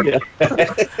 oh yeah.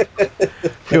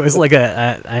 It was like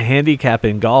a handicap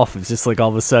in golf. It's just like all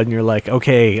of a sudden you're like,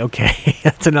 okay,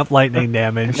 that's enough lightning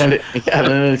damage. And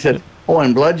then it said,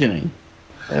 and bludgeoning.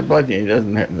 Bludgeoning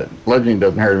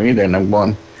doesn't hurt me either. And I'm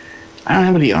going, I don't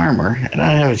have any armor, and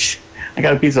I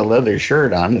got a piece of leather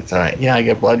shirt on. It's all right. Yeah, I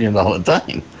get bludgeoned all the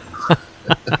time.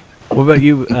 What about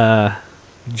you,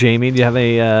 Jamie? Do you have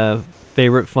any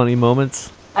favorite funny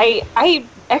moments? I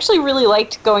actually really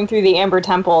liked going through the Amber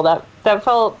Temple. That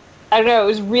felt, I don't know, it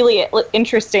was really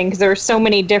interesting because there were so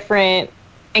many different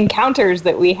encounters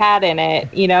that we had in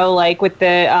it. You know, like with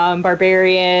the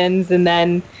barbarians, and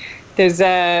then there's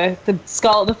the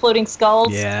floating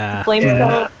skulls, the flame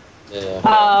skull.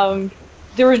 Yeah.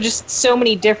 There were just so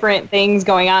many different things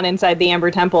going on inside the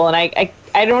Amber Temple, and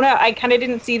I don't know, I kind of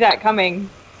didn't see that coming.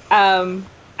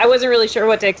 I wasn't really sure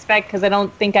what to expect because I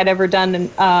don't think I'd ever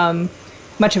done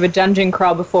much of a dungeon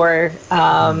crawl before.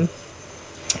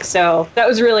 So that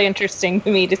was really interesting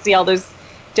to me to see all those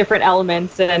different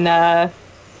elements and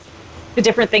the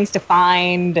different things to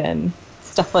find and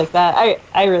stuff like that.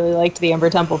 I really liked the Amber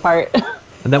Temple part.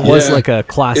 And that was like a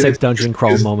classic dungeon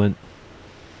crawl moment.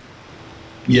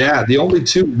 Yeah, the only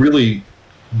two really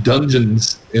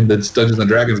dungeons in the Dungeons and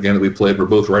Dragons game that we played were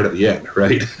both right at the end,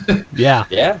 right? Yeah.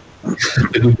 Yeah.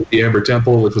 The Amber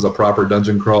Temple, which was a proper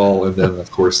dungeon crawl, and then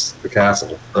of course the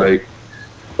castle, right?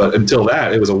 But until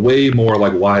that, it was a way more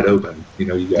like wide open. You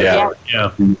know, you guys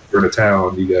you're in a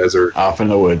town, you guys are off in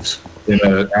the woods in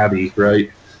an abbey,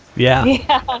 right? Yeah.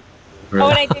 Yeah. Right. Oh,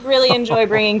 and I did really enjoy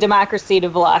bringing democracy to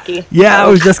Vallaki. Yeah, I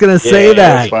was just gonna say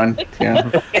that. It was fun.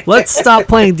 Yeah. Let's stop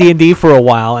playing D&D for a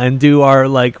while and do our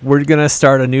we're gonna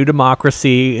start a new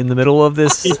democracy in the middle of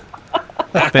this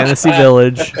fantasy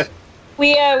village.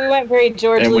 We went very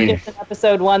George Lucas in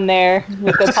episode 1 there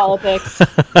with the politics.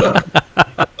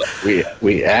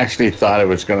 We actually thought it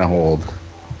was going to hold.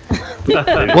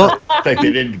 Well, in fact,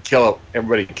 they didn't kill.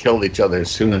 Everybody killed each other as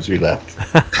soon as we left.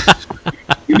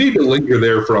 You need to linger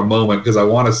there for a moment because I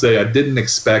want to say I didn't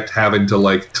expect having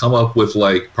to come up with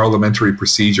parliamentary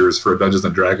procedures for a Dungeons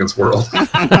and Dragons world.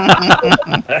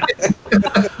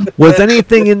 Was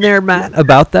anything in there, Matt,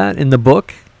 about that in the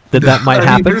book? That might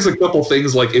happen? There's a couple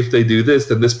things if they do this,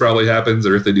 then this probably happens,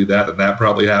 or if they do that, then that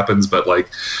probably happens. But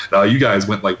no, you guys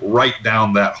went right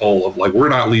down that hole of we're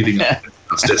not leaving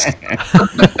justice.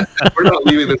 We're not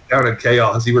leaving this down in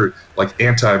chaos. You were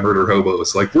anti-murder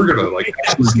hobos. We're gonna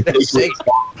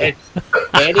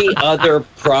any other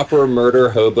proper murder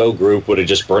hobo group would have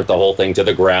just burnt the whole thing to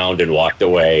the ground and walked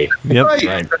away. Yep.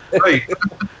 Right.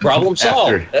 Problem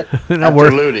solved. After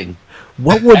looting.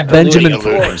 What would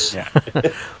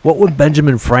What would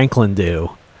Benjamin Franklin do?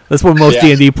 That's what most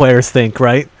D&D players think,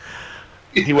 right?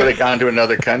 He would have gone to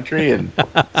another country and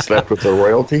slept with the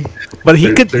royalty. But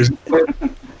he could. There's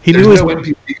he knew his no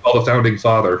NPC called the founding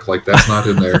father. That's not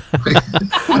in there.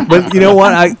 But you know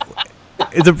what?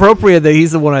 It's appropriate that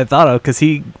he's the one I thought of because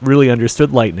he really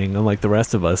understood lightning, unlike the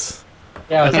rest of us.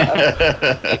 Yeah,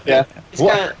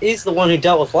 he's the one who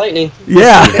dealt with lightning.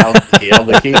 Yeah. He held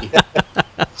the key.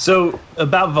 So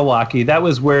about Vallaki, that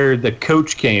was where the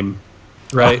coach came,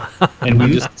 right? And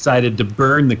we just decided to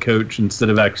burn the coach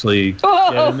instead of actually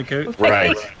getting the coach.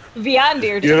 Right.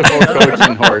 Viandir. Beautiful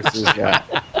coaching horses. Yeah.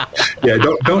 Yeah,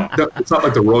 don't. It's not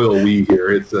like the royal we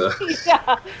here. It's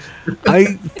Yeah. I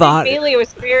thought Bailey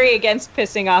was very against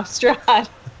pissing off Strahd.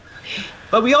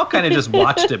 But we all kind of just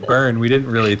watched it burn. We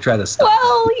didn't really try to stop.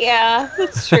 Well, yeah,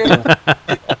 that's true.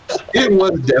 it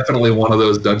was definitely one of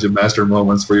those dungeon master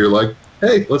moments where you're like,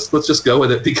 hey, let's just go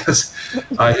with it, because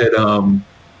I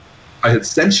had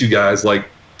sent you guys like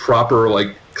proper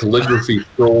like calligraphy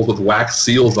scrolls with wax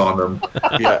seals on them.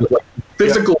 Yeah. Like,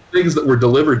 physical things that were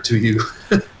delivered to you.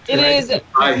 It is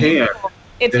by hand.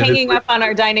 It's And hanging it's up on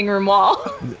our dining room wall.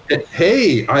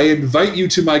 Hey, I invite you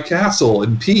to my castle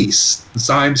in peace.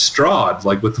 Signed Strahd,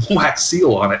 like with the wax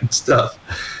seal on it and stuff.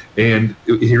 And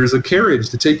here's a carriage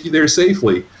to take you there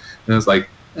safely. And it's like,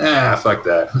 fuck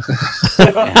that.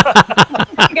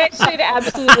 You guys should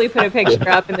absolutely put a picture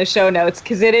up in the show notes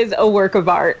because it is a work of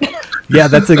art. Yeah,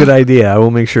 that's a good idea. I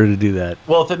will make sure to do that.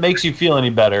 Well, if it makes you feel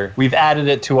any better, we've added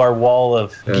it to our wall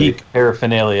of geek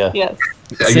paraphernalia. Yes.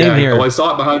 Same here. Well, I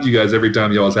saw it behind you guys every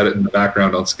time you always had it in the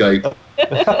background on Skype.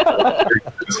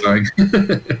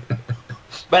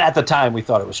 But at the time, we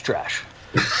thought it was trash.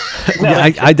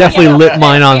 Yeah, I definitely lit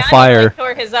mine on fire.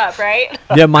 Tore his up, right?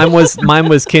 Yeah, mine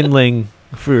was kindling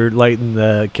for lighting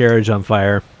the carriage on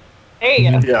fire. There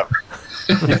you go.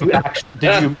 Yeah.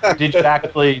 Did you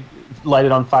actually light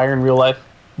it on fire in real life?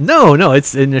 No,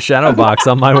 it's in the shadow box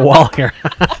on my wall here.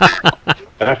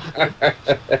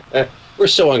 We're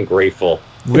so ungrateful.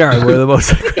 We're the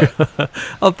most.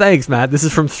 Oh, thanks, Matt. This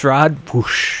is from Strahd.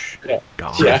 Whoosh.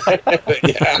 Gone. Yeah.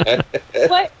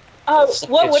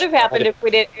 What would have happened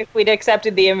if we'd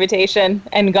accepted the invitation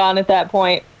and gone at that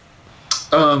point?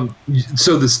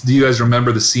 So do you guys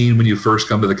remember the scene when you first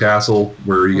come to the castle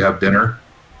where you have dinner?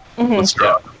 Mm-hmm. With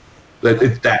Strahd?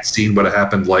 That scene would have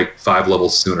happened like 5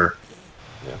 levels sooner.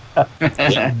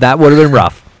 That would have been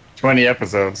rough. 20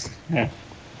 episodes. Yeah.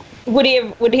 Would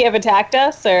he have attacked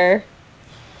us or?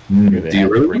 Do you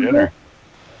really want to know?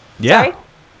 Yeah. Sorry?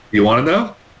 You want to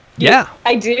know? Yeah.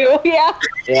 I do. Yeah.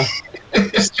 Yeah.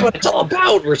 That's what it's all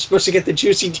about. We're supposed to get the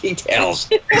juicy details.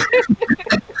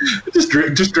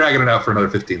 Just dragging it out for another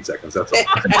 15 seconds. That's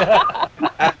all.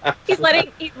 He's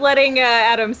letting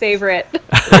Adam savor it.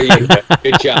 There you go.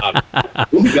 Good job.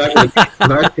 Nice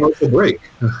commercial break.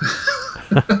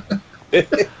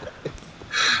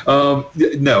 No,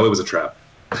 it was a trap.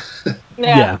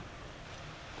 Yeah.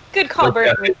 Good call,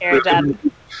 Bert. There, Dad.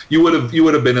 You would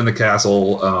have been in the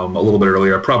castle a little bit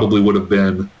earlier. I probably would have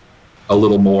been a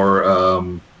little more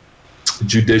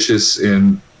judicious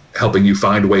in helping you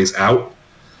find ways out.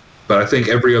 But I think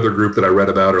every other group that I read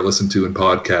about or listened to in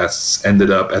podcasts ended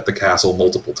up at the castle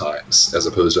multiple times, as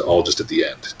opposed to all just at the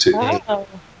end, too. Oh.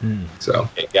 So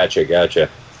Okay, gotcha. Yep.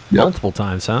 Multiple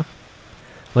times, huh?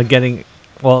 Like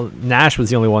Nash was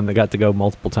the only one that got to go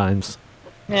multiple times.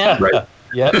 Yeah. Right.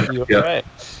 Yep, you're Yep. right.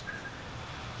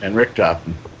 And Rick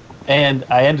Toppin. And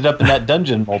I ended up in that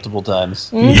dungeon multiple times.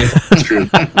 That's true.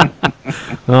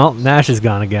 Well, Nash is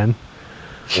gone again.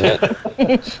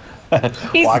 He's,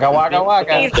 Waka waka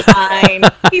waka. He's fine.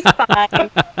 He's fine.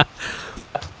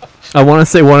 I want to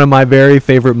say one of my very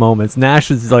favorite moments. Nash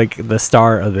is like the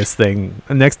star of this thing,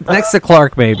 next to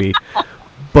Clark maybe,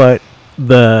 but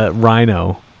the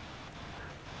Rhino.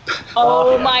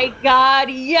 Oh my God!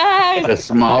 Yes. The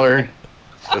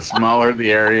smaller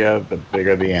the area, the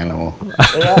bigger the animal.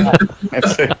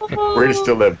 That's a word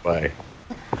to live by.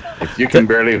 If you can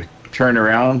barely turn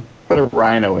around, put a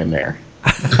rhino in there.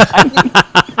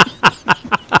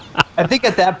 I think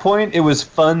at that point it was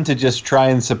fun to just try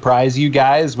and surprise you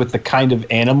guys with the kind of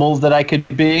animals that I could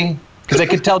be, because I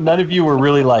could tell none of you were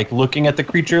really like looking at the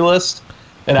creature list,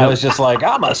 and I was just like,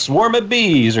 I'm a swarm of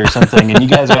bees or something, and you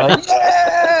guys are like,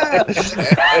 yeah.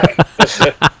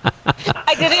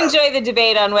 I did enjoy the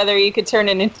debate on whether you could turn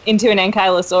it into an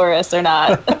ankylosaurus or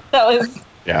not. That was.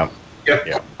 Yeah.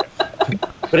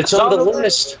 But it's on the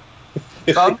list.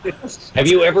 Have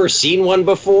you ever seen one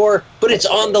before? But it's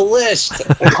on the list.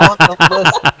 On the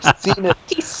list. Seen it.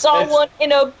 He saw one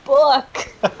in a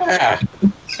book.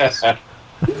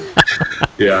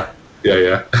 Yeah.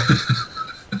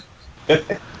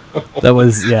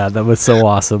 That was so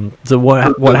awesome. So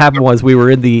what happened was we were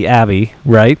in the Abbey,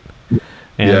 right?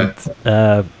 And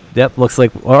looks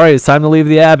like all right, it's time to leave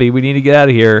the Abbey. We need to get out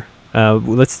of here.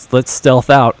 Let's stealth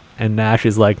out. And Nash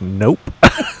is like, nope.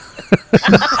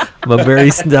 I'm a very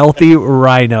stealthy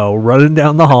rhino running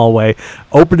down the hallway,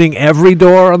 opening every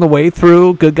door on the way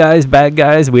through. Good guys, bad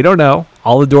guys, we don't know.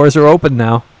 All the doors are open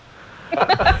now.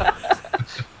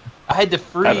 I had to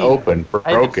free. Not open, I had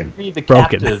to broken. free the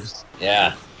Broken. captives.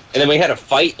 Yeah. And then we had to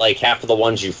fight like half of the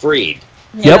ones you freed.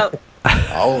 Yep.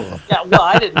 All of them. Yeah, well,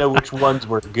 I didn't know which ones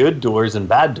were good doors and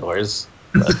bad doors.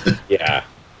 But Yeah.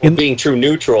 Well, being true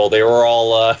neutral, they were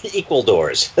all equal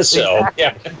doors. So,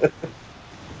 yeah.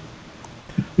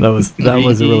 That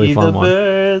was a really fun one.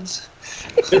 Birds.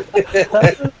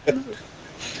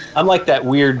 I'm like that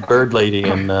weird bird lady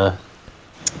in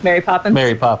Mary Poppins.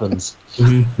 Mary Poppins.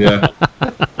 Yeah.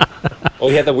 Well,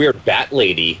 we had the weird bat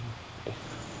lady.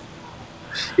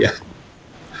 Yeah.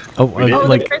 Oh, Oh,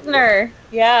 like the prisoner.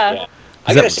 Yeah. Yeah.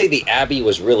 I gotta say, the Abbey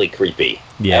was really creepy.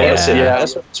 Yeah. I gotta say, Yeah.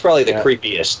 that's probably the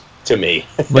creepiest to me.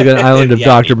 like an Island of The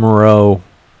Dr. Abbey. Moreau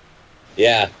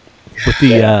Yeah. with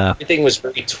the Everything was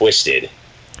very twisted.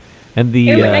 and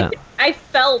the I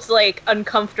felt like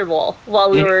uncomfortable while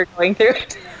we were going through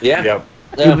it. Yeah. Yep.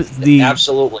 it was the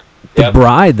Absolutely. the Yep.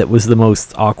 bride that was the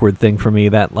most awkward thing for me.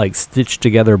 That like stitched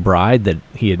together bride that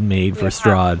he had made for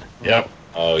Strahd. Yep.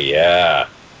 Oh, yeah.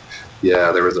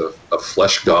 Yeah, there was a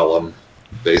flesh golem,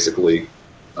 basically.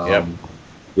 Yep.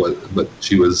 But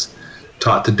she was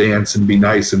taught to dance and be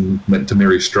nice and meant to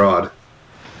marry Strahd.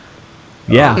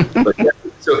 Yeah. But yeah,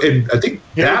 so, and I think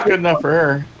Yeah, that that's good enough for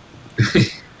her.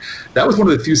 that was one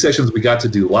of the few sessions we got to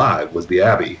do live. Was the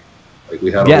Abbey? Like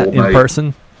we had a Yeah, whole in night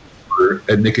person.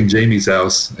 at Nick and Jamie's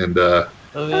house, and Oh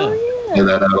yeah. did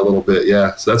that out a little bit.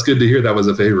 Yeah, so that's good to hear. That was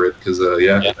a favorite because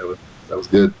Yeah. that was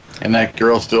good. And that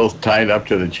girl still tied up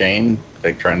to the chain,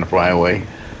 like trying to fly away.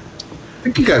 I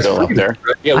think you guys Still up freed there. her,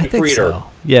 right? Yeah, we I think freed so. her.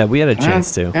 Yeah, we had a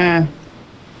chance to.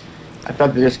 I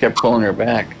thought they just kept pulling her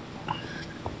back.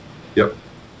 Yep.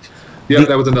 Yeah,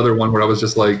 that was another one where I was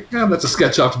just like, yeah, that's a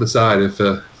sketch off to the side. If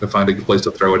I find a good place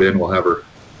to throw it in, we'll have her.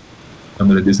 I'm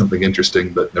going to do something interesting,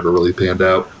 but never really panned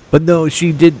out. But no,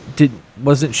 she did.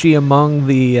 Wasn't she among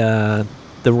the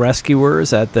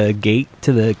rescuers at the gate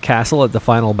to the castle at the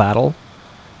final battle?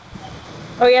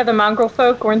 Oh yeah, the mongrel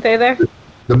folk, weren't they there?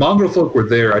 The mongrel folk were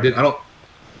there.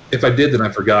 If I did, then I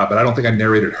forgot, but I don't think I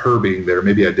narrated her being there.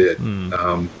 Maybe I did.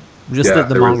 Just Yeah, that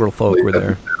the there was mongrel folk were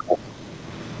there.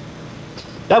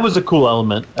 That was a cool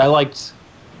element. I liked,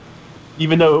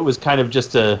 even though it was kind of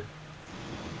just a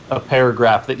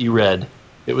paragraph that you read,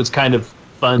 it was kind of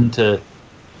fun to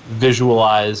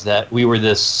visualize that we were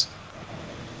this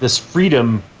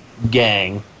freedom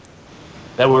gang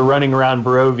that were running around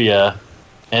Barovia,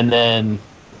 and then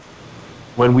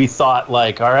when we thought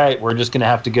like, all right, we're just gonna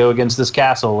have to go against this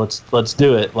castle, let's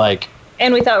do it. Like,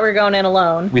 And we thought we were going in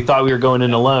alone. we thought we were going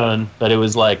in alone, but it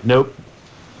was like, nope,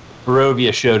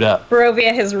 Barovia showed up.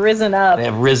 Barovia has risen up. They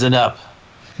have risen up.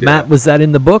 Matt, was that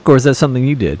in the book or is that something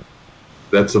you did?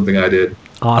 That's something I did.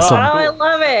 Awesome. Oh, I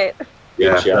love it.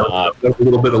 Yeah, Good job. that was a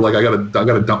little bit of like I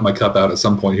gotta dump my cup out at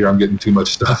some point here. I'm getting too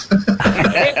much stuff.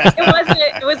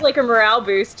 It was like a morale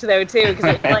boost though too,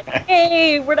 because it's like,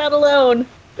 hey, we're not alone.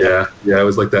 yeah, it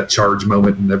was like that charge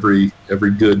moment in every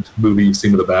good movie you've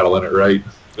seen with a battle in it, right?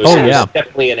 It was, Oh, it was yeah.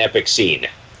 definitely an epic scene. Yeah,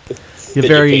 that you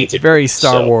very painted, very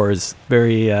Star so. Wars.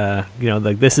 Very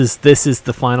like this is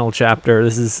the final chapter.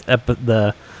 This is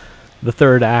the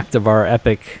third act of our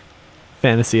epic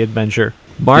fantasy adventure.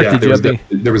 Mark, Yeah, did you have any?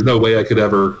 there was no way I could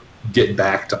ever get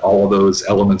back to all of those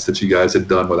elements that you guys had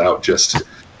done without just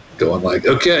going like,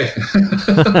 okay,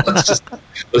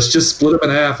 let's just split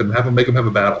them in half and make them have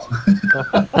a battle.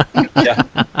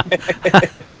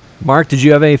 Mark, did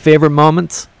you have any favorite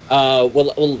moments?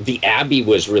 Well, the Abbey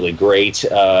was really great.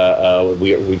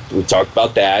 We talked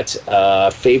about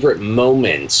that. Favorite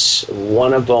moments.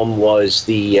 One of them was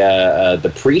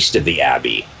the priest of the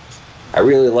Abbey. I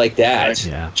really like that.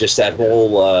 Yeah. Just that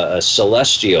whole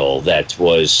celestial that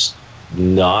was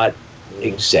not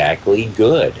exactly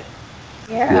good.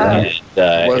 Yeah. And,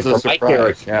 It was and a for my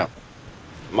surprise, character,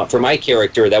 yeah. for my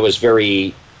character, that was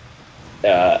very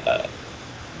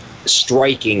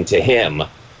striking to him,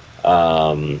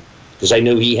 because I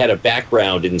knew he had a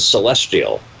background in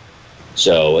celestial.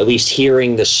 So at least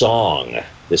hearing the song,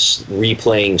 this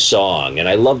replaying song, and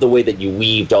I love the way that you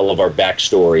weaved all of our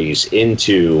backstories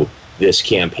into this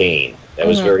campaign. That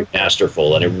was very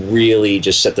masterful, and it really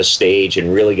just set the stage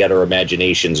and really got our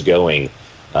imaginations going.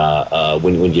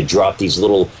 When you drop these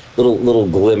little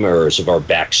glimmers of our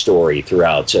backstory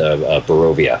throughout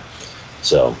Barovia,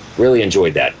 so really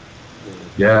enjoyed that.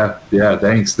 Yeah,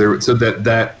 thanks. So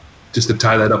that just to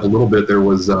tie that up a little bit, there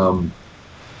was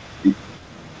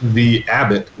the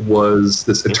abbot was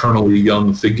this eternally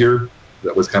young figure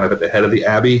that was kind of at the head of the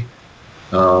abbey,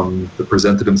 that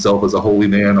presented himself as a holy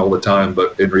man all the time,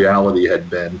 but in reality had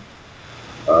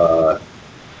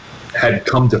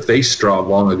come to face Strahd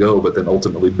long ago, but then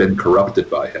ultimately been corrupted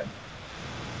by him.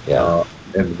 Yeah.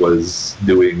 and was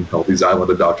doing all these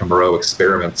Island of Dr. Moreau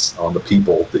experiments on the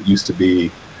people that used to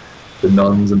be the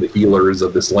nuns and the healers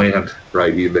of this land,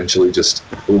 right? He eventually just,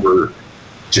 over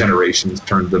generations,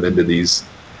 turned them into these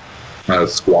kind of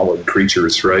squalid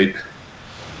creatures, right?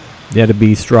 They had to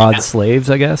be Strahd's slaves,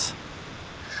 I guess.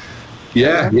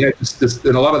 Yeah. Just,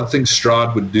 and a lot of the things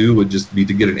Strahd would do would just be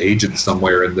to get an agent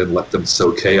somewhere and then let them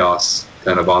sow chaos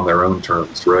kind of on their own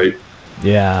terms, right?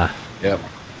 Yeah. Yep.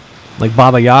 Like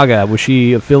Baba Yaga, was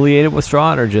she affiliated with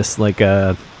Strahd or just like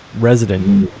a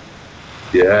resident?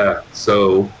 Yeah.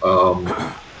 So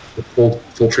the full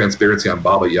transparency on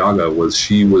Baba Yaga was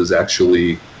she was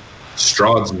actually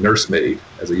Strahd's nursemaid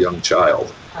as a young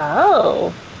child.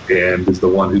 Oh. And is the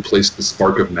one who placed the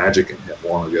spark of magic in him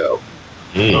long ago.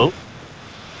 Mm.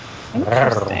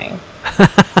 Interesting.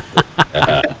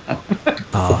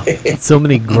 So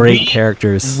many great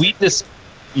characters. We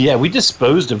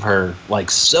disposed of her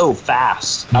like so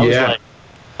fast. I was Yeah. like,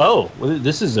 oh, well,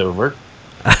 this is over.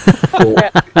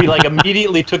 We like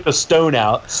immediately took the stone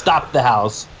out, stopped the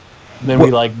house, and then we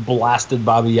like blasted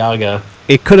Baba Yaga.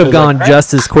 It could have was gone like,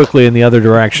 just as quickly in the other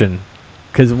direction,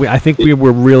 because I think we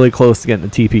were really close to getting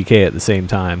the TPK at the same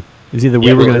time. It was either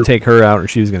we were going to take her out or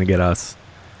she was going to get us.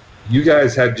 You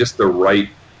guys had just the right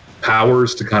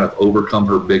powers to kind of overcome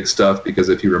her big stuff, because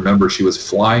if you remember, she was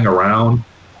flying around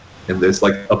in this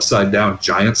like upside down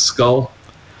giant skull,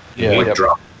 and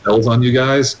dropping spells on you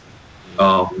guys.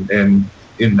 And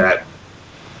in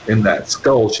that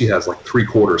skull, she has like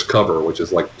 3/4 cover, which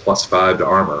is like +5 to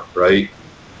armor, right?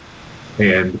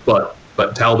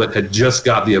 But Talbot had just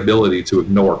got the ability to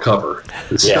ignore cover.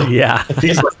 So Yeah.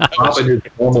 he's like dropping his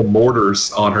normal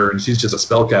mortars on her, and she's just a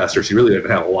spellcaster. She really didn't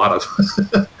have a lot of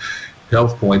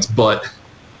health points, but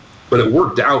it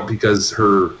worked out because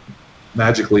her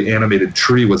magically animated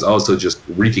tree was also just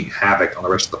wreaking havoc on the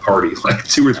rest of the party. Like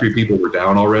 2 or 3 people were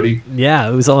down already. Yeah,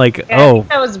 it was like, Yeah, I think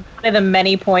that was one of the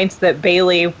many points that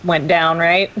Bailey went down,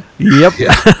 right? Yep.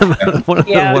 Yeah. one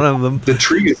of them. The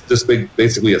tree is just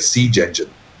basically a siege engine.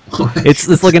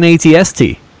 It's like an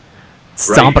ATST.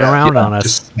 Stomping around on us.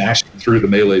 Just smashing through the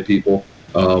melee people.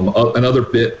 Another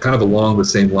bit kind of along the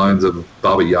same lines of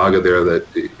Baba Yaga there that,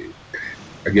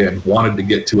 again, wanted to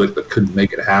get to it but couldn't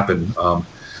make it happen.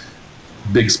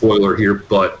 Big spoiler here,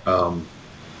 but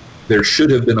there should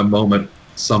have been a moment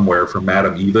somewhere for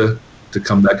Madame Eva to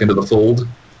come back into the fold.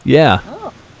 Yeah.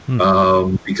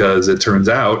 Because it turns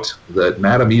out that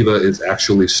Madame Eva is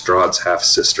actually Strahd's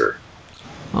half-sister.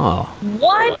 Oh.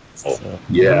 What?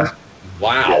 Yeah.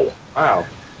 Wow. Wow.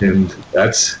 And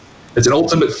it's an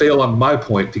ultimate fail on my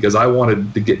point, because I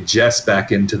wanted to get Jess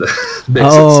back into the mix.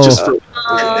 Oh. It's just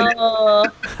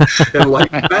and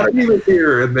like, Madame Eva's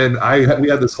here, and then we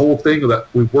had this whole thing that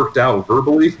we worked out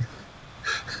verbally,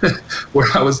 where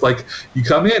I was like, "You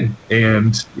come in,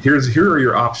 and here are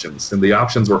your options," and the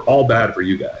options were all bad for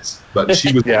you guys. But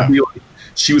she was gonna be like,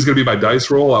 she was going to be my dice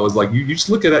roll. I was like, you just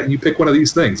look at it and you pick one of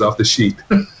these things off the sheet.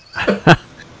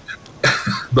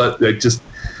 But it just,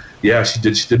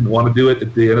 she didn't want to do it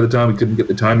at the end of the time. We couldn't get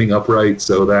the timing upright,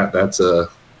 so that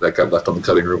got left on the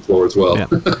cutting room floor as well. Yeah.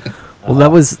 Well,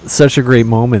 that was such a great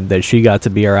moment that she got to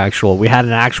be our actual. We had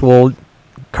an actual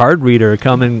card reader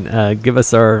come and give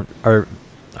us our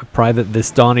private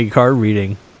Vistani card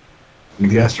reading.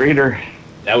 Guest reader.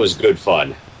 That was good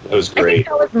fun. That was I great. think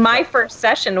that was my first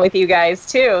session with you guys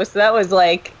too, so that was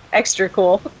like extra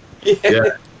cool.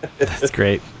 Yeah. That's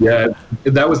great. Yeah,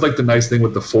 and that was like the nice thing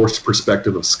with the forced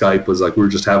perspective of Skype, was like we were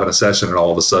just having a session and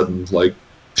all of a sudden, like,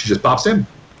 she just pops in.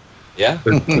 Yeah.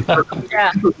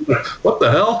 Yeah. What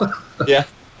the hell? Yeah.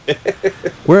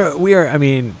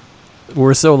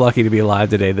 We're so lucky to be alive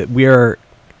today that we are,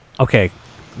 okay,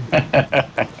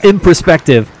 in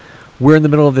perspective, we're in the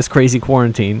middle of this crazy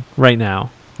quarantine right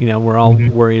now. You know, we're all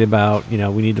worried about, we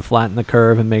need to flatten the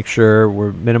curve and make sure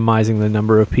we're minimizing the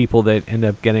number of people that end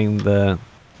up getting the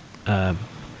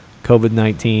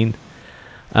COVID-19.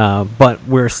 But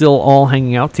we're still all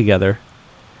hanging out together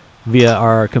via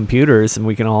our computers, and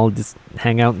we can all just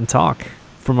hang out and talk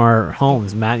from our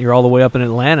homes. Matt, you're all the way up in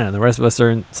Atlanta, and the rest of us are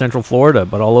in Central Florida,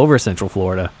 but all over Central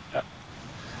Florida.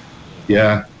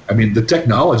 Yeah. I mean, the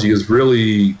technology is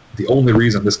really the only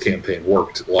reason this campaign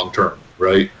worked long term,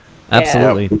 right?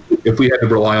 Absolutely. If we had to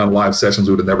rely on live sessions,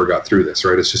 we would have never got through this,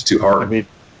 right? It's just too hard. I mean,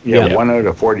 1 out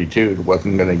of 42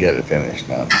 wasn't going to get it finished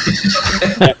now.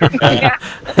 It's going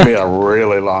to be a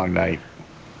really long night.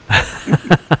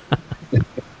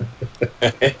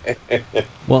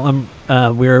 Well,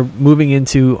 we're moving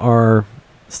into our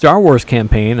Star Wars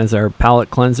campaign as our palate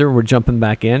cleanser. We're jumping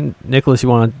back in. Nicholas, you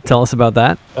want to tell us about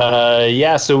that?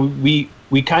 So we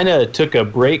kind of took a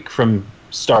break from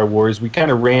Star Wars, we kind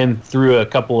of ran through a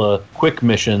couple of quick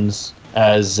missions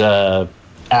as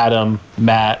Adam,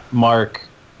 Matt, Mark,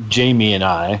 Jamie, and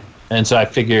I. And so I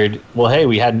figured, well, hey,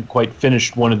 we hadn't quite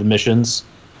finished one of the missions,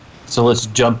 so let's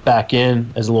jump back in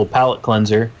as a little palate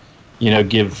cleanser.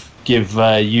 Give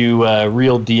you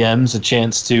real DMs a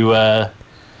chance to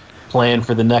plan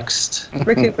for the next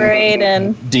recuperate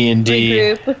and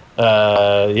D&D.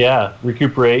 regroup.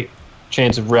 Recuperate,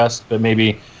 chance of rest, but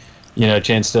maybe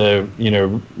chance to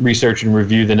research and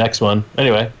review the next one.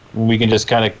 Anyway, we can just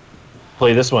kind of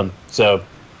play this one. So,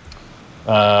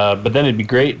 but then it'd be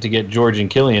great to get George and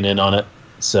Killian in on it.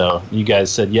 So you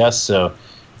guys said yes. So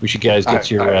we should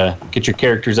get your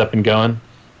characters up and going.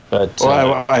 But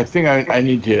I think I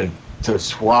need to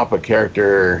swap a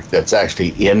character that's actually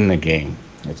in the game.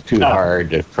 It's too hard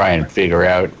to try and figure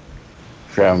out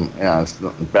from, it's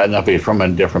bad enough he's from a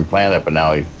different planet, but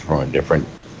now he's from a different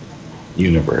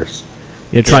universe.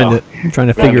 You're trying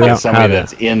to figure out somebody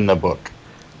that's in the book.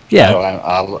 Yeah.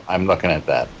 So I'm looking at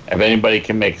that. If anybody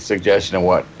can make a suggestion of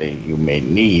what you may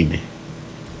need.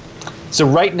 So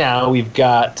right now we've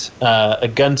got a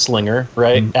gunslinger,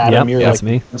 right? Adam, you're that's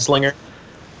like me. Gunslinger.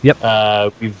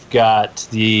 Yep. We've got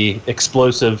the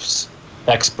explosives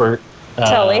expert,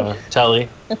 Tully,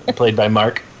 played by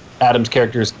Mark. Adam's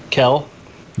character is Kel.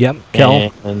 Yep,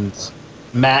 Kel. And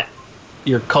Matt,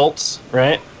 your cults,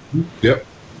 right? Yep.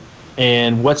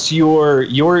 And what's your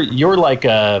like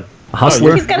a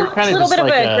hustler? He's got a little bit of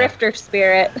a grifter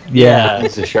spirit. Yeah.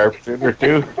 He's a sharpshooter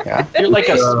too. Yeah. You're like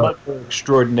a smuggler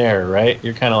extraordinaire, right?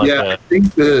 You're kind of like I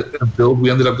think the build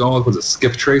we ended up going with was a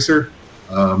skiff tracer.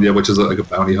 Which is like a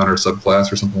bounty hunter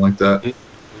subclass or something like that.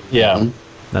 Yeah.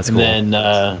 That's cool. And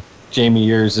then Jamie,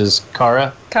 yours is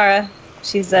Kara.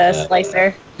 She's a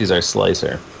slicer. She's our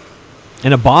slicer.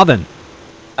 And a Bothan.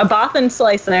 A Bothan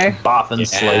slicer.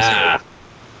 Slicer.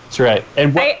 That's right.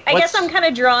 And I guess I'm kind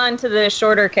of drawn to the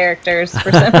shorter characters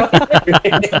for some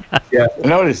reason. Yeah, I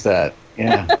noticed that.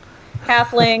 Yeah.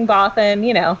 Halfling, Bothan,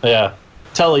 Yeah.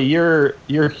 Tully, you're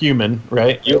human,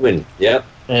 right? Human. Yep.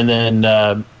 And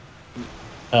then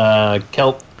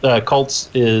Cults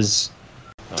is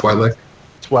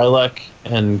Twi'lek,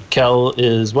 and Kel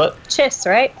is what? Chiss,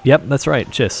 right? Yep, that's right.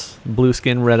 Chiss. Blue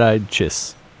skin, red-eyed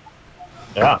Chiss.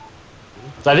 Yeah.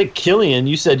 So I think Killian,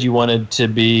 you said you wanted to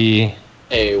be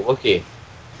a Wookiee.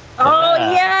 Oh,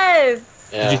 yes!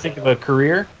 Yeah. Did you think of a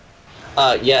career?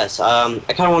 Yes. I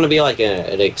kind of want to be like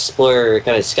an explorer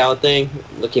kind of scout thing,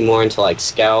 looking more into like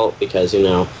scout because being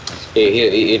on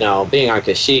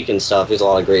Kashyyyk and stuff, there's a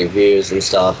lot of great views and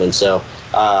stuff, and so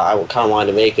I kind of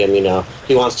wanted to make him,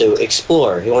 he wants to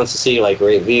explore, he wants to see like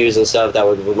great views and stuff that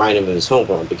would remind him of his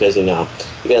homeworld because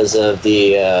because of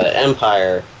the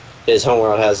Empire, his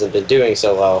homeworld hasn't been doing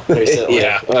so well recently.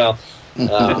 Yeah. Well.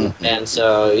 And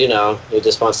so he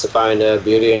just wants to find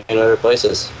beauty in other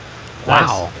places. Wow.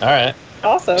 Nice. All right.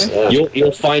 Awesome. Yeah.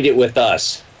 You'll find it with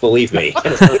us. Believe me.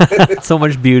 So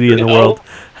much beauty in the world.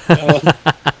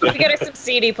 We go to some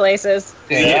seedy places.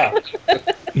 Yeah.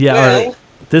 Yeah. Well, all right.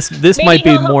 This maybe might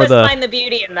be he'll help more us the. find the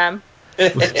beauty in them.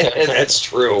 That's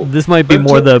true. This might be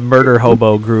more the murder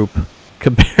hobo group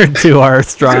compared to our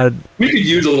Strahd. We could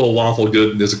use a little lawful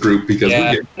good in this group because we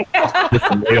get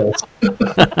different males.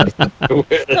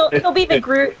 He'll be the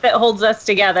Groot that holds us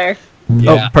together.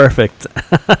 Yeah. Oh, perfect.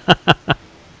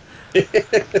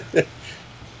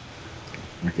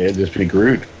 Okay, just be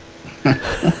Groot.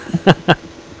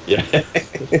 Yeah.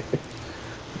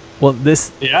 Well,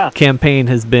 this campaign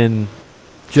has been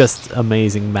just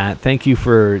amazing, Matt. Thank you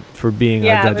for being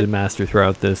our dungeon master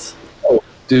throughout this. Oh,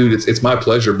 dude, it's my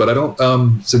pleasure. But I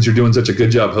don't. Since you're doing such a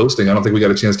good job hosting, I don't think we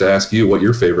got a chance to ask you what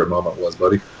your favorite moment was,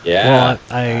 buddy. Yeah.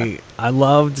 Well, I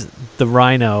loved the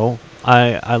rhino.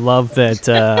 I love that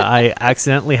I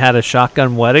accidentally had a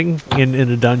shotgun wedding in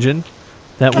a dungeon.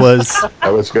 That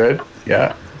was good.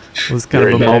 Yeah. Was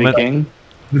kind of a moment. King.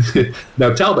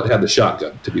 Now Talbot had the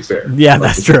shotgun, to be fair. Yeah,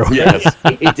 that's true. Yes,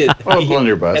 he did.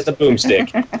 Blunderbuss. Had the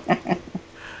boomstick.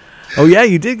 Oh yeah,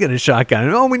 you did get a shotgun.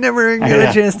 Oh, we never got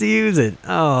a chance to use it.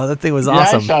 Oh, that thing was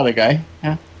awesome. I shot a guy.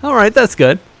 Yeah. All right, that's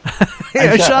good.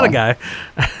 I shot a guy.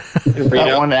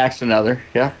 Got one axe another.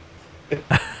 Yeah.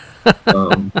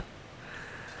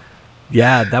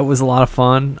 Yeah, that was a lot of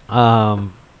fun.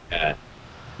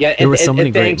 Yeah, there were so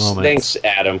many great thanks, moments. Thanks,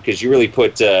 Adam, because you really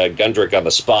put Gundrick on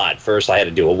the spot. First, I had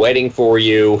to do a wedding for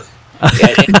you.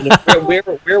 And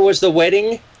where was the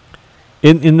wedding?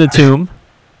 In the tomb.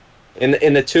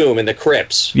 In the tomb, in the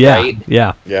crypts. Yeah, right?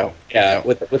 yeah.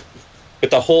 With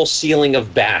the whole ceiling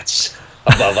of bats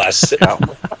above us.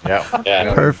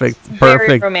 Yeah. Perfect.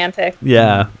 Very romantic.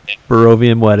 Yeah,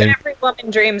 Barovian wedding. What every woman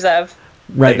dreams of.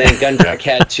 Right. And then Gundrick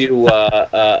had to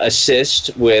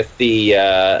assist with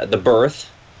the birth.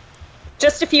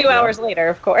 Just a few hours later,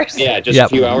 of course. Yeah, just a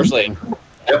few hours later.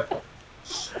 Yep.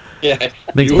 Yeah.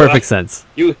 Makes perfect sense.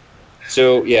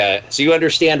 So you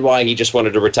understand why he just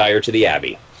wanted to retire to the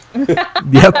Abbey.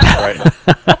 Yep. Right.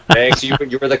 Thanks. You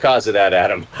were the cause of that,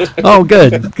 Adam. Oh,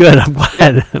 good. I'm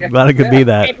glad. I'm glad it could be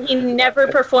that. And he never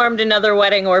performed another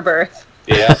wedding or birth.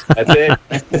 Yeah,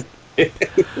 that's it.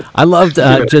 I loved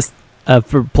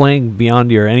for playing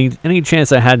Beyond Your any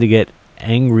chance I had to get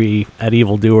angry at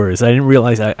evildoers. I didn't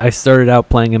realize I started out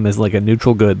playing him as like a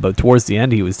neutral good, but towards the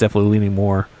end he was definitely leaning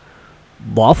more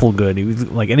lawful good. He was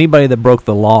like anybody that broke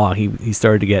the law, he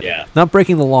started to get not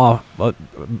breaking the law, but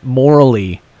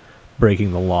morally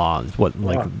breaking the law is what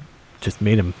just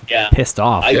made him pissed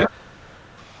off.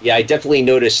 I definitely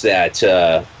noticed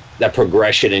that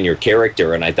progression in your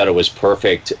character, and I thought it was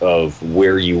perfect of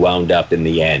where you wound up in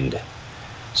the end.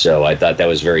 So I thought that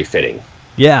was very fitting.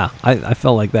 Yeah, I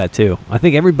felt like that too. I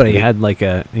think everybody had like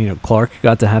Clark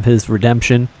got to have his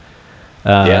redemption,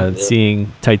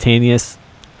 seeing Titanius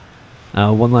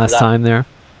one last time there.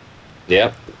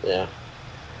 Yeah. Yeah.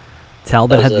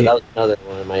 Talbot that was another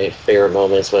one of my favorite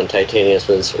moments when Titanius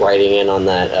was riding in on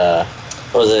that.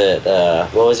 What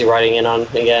was he riding in on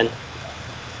again?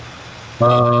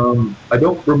 I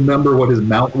don't remember what his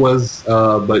mount was,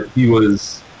 but he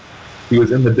was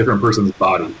in the different person's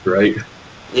body, right?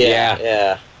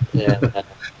 Yeah.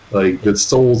 Like the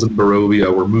souls in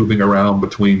Barovia were moving around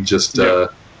between just it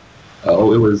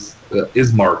was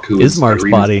Ismark, who was Ismark's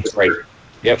body. Right.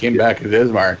 Yep. Came back as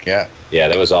Ismark. Yeah. Yeah,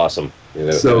 that was awesome.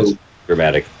 That was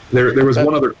dramatic. There was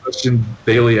one other question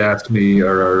Bailey asked me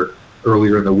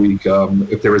earlier in the week.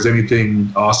 If there was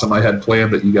anything awesome I had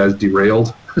planned that you guys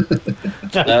derailed.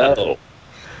 Oh.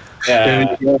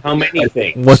 How many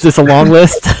things? Was this a long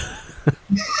list?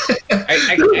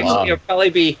 Actually, it would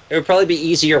probably be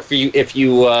easier for you if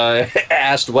you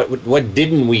asked what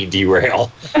didn't we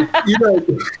derail. And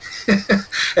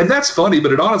that's funny,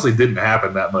 but it honestly didn't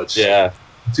happen that much.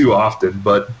 Too often.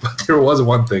 But there was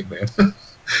one thing, man.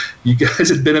 You guys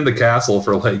had been in the castle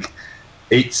for like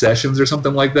 8 sessions or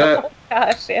something like that. Oh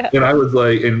gosh, yeah. And I was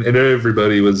like, and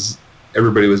everybody was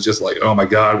just like, oh my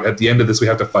god, at the end of this we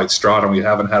have to fight Strahd and we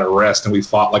haven't had a rest and we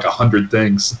fought like 100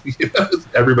 things.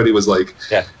 Everybody was like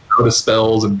out of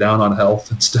spells and down on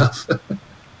health and stuff.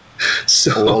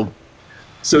 So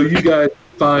you guys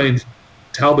find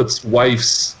Talbot's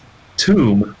wife's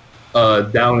tomb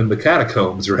down in the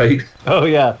catacombs, right? Oh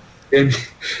yeah. And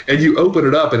you open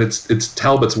it up and it's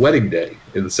Talbot's wedding day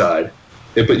inside.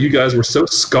 But you guys were so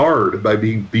scarred by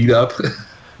being beat up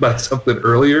by something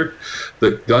earlier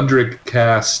that Gundrick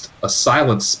cast a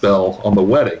silence spell on the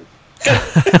wedding.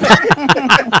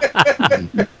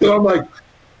 So I'm like,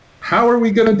 how are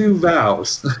we going to do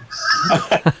vows?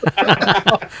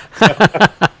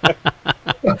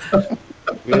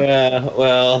 Yeah,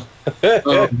 well.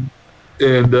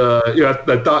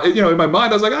 I thought, in my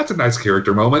mind, I was like, that's a nice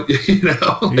character moment,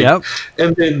 Yep.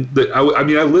 And then, I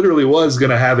literally was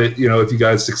going to have it, if you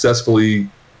guys successfully,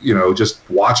 just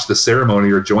watched the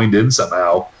ceremony or joined in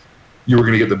somehow, you were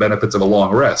going to get the benefits of a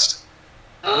long rest.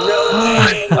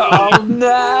 Oh,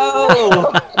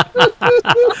 no!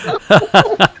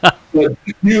 But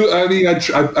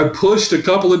I pushed a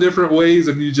couple of different ways,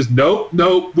 and you just nope.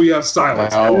 We have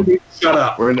silence. Shut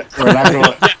up. We're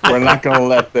not gonna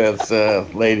let this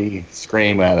lady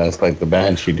scream at us like the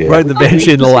Banshee did. Right, the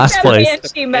Banshee in the last place. The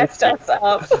Banshee messed us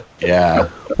up. Yeah.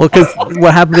 Well, because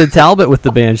what happened to Talbot with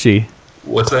the Banshee?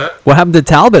 What's that? What happened to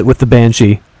Talbot with the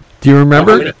Banshee? Do you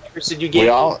remember? How many years did you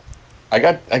get? I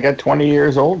got 20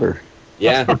 years older.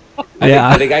 Yeah.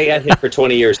 I think I got hit for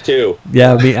 20 years too.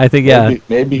 Yeah, I think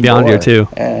maybe Beyond more. Your too.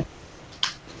 Yeah,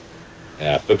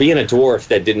 but being a dwarf,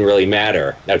 that didn't really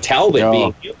matter. Now Talbot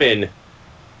being human.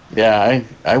 Yeah,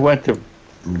 I went to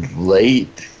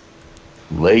late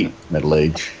middle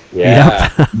age.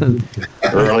 Yeah.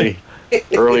 Yep.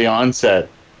 early onset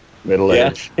middle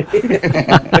age.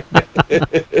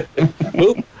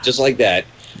 Boop, just like that.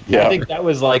 Yeah. I think that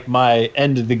was like my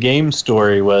end of the game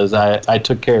story was I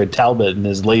took care of Talbot in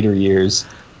his later years.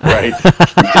 Right.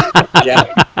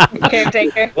 Yeah.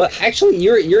 Caretaker. Well, actually,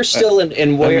 you're still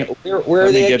in where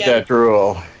are they get again? that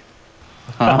drool.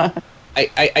 Huh?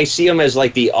 I see them as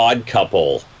like the odd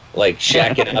couple, like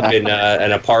shacking up in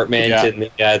an apartment in the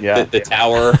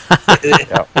tower.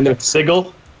 And the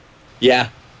Sigil. Yeah.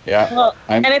 Yeah. Well,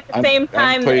 and at the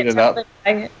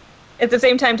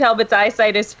same time, Talbot's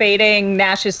eyesight is fading.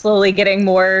 Nash is slowly getting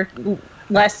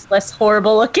less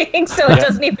horrible looking, so it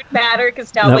doesn't even matter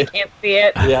because Talbot can't see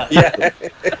it. Yeah.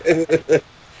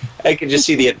 I can just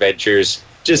see the adventures.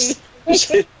 Just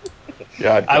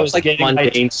God, I was Like getting my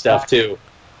mundane teeth stuff back. too.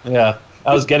 Yeah,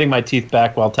 I was getting my teeth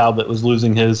back while Talbot was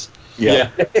losing his. Yeah.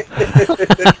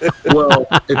 Well,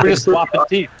 We're just swapping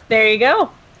teeth. There you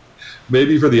go.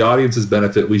 maybe for the audience's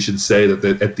benefit, we should say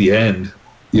that at the end,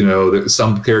 you know, that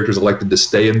some characters elected to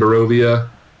stay in Barovia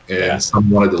and some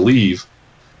wanted to leave.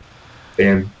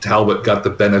 And Talbot got the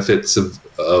benefits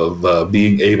of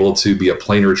being able to be a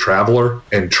planar traveler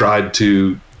and tried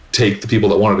to take the people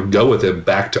that wanted to go with him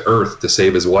back to Earth to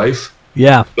save his wife.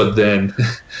 Yeah. But then,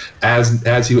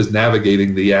 as he was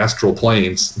navigating the astral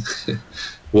planes,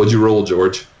 what'd you roll,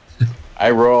 George?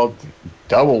 I rolled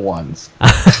double ones.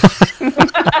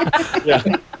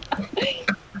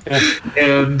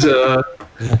 And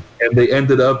they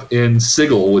ended up in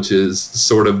Sigil, which is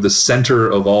sort of the center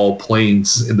of all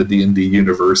planes in the D&D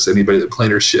universe. Anybody that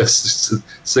planar shifts,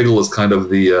 Sigil is kind of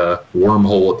the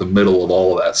wormhole at the middle of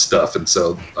all of that stuff. And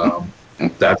so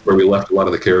that's where we left a lot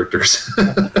of the characters.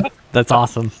 That's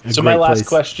awesome. A So my great last place.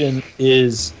 question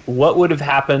is, what would have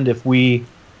happened if we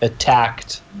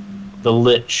attacked the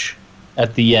Lich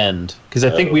at the end? Because I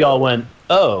think we all went,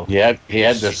 oh. He had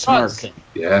the smirk.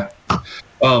 Yeah.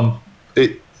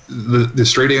 The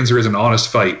straight answer is an honest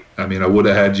fight. I mean, I would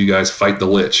have had you guys fight the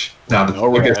Lich. Now, No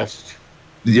rest.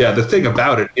 the thing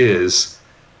about it is,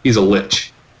 he's a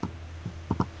Lich.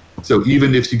 So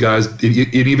even if you guys,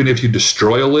 even if you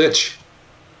destroy a Lich,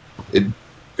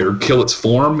 or kill its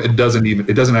form, it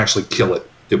doesn't actually kill it.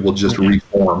 It will just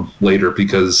reform later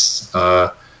because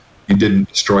you didn't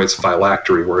destroy its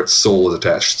phylactery where its soul is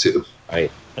attached to. Right.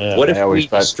 What if we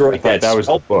destroyed that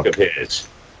spellbook of his?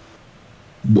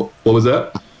 What was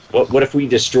that? What if we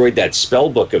destroyed that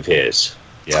spellbook of his?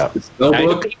 Yeah. I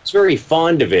know he was very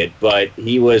fond of it, but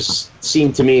he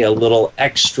seemed to me a little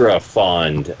extra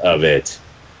fond of it.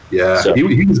 Yeah, So-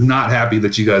 he was not happy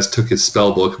that you guys took his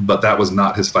spellbook, but that was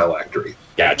not his phylactery.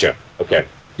 Gotcha. Okay.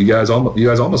 You guys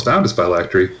almost found his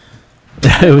phylactery.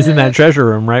 It was in that treasure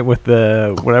room, right, with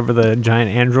the whatever the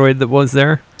giant android that was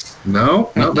there. No,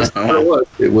 that's not what it was.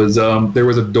 It was there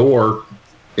was a door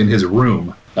in his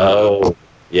room. Oh,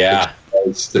 yeah.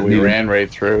 That We ran right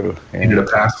through. needed a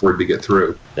password to get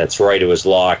through. That's right. It was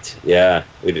locked. Yeah,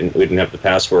 we didn't have the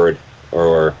password,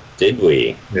 or did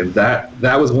we? And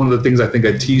that was one of the things I think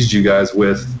I teased you guys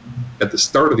with at the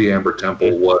start of the Amber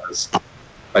Temple was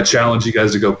I challenged you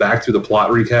guys to go back through the plot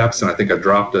recaps, and I think I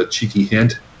dropped a cheeky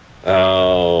hint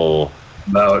Oh,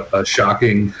 about a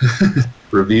shocking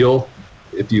reveal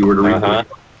if you were to read the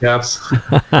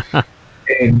recaps.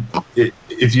 And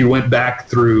if you went back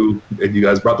through, and you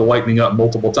guys brought the lightning up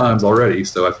multiple times already,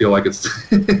 so I feel like it's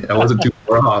I wasn't too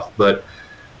far off. But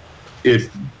if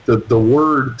the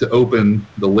word to open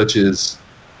the Lich's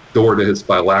door to his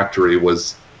phylactery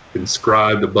was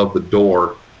inscribed above the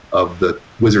door of the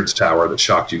wizard's tower that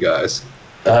shocked you guys.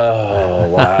 oh,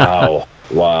 wow,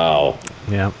 wow.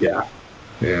 Yeah. Yeah.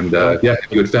 And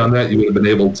if you had found that, you would have been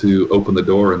able to open the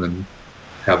door and then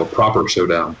have a proper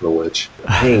showdown for the Lich.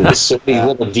 Dang, there's so many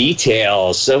little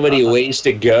details, so many ways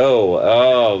to go.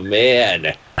 Oh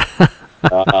man.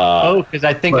 Because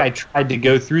I think I tried to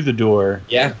go through the door.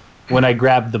 Yeah. When I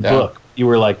grabbed the book, you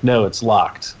were like, no, it's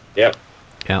locked. Yep.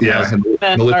 Yeah, and the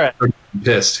Lich started getting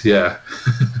pissed. Yeah.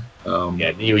 Yeah,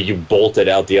 you bolted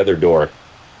out the other door.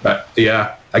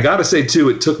 Yeah, I gotta say too,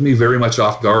 it took me very much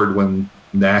off guard when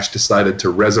Nash decided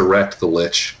to resurrect the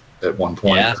Lich at one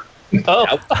point. Yeah. Oh,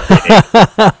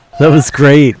 That was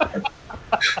great.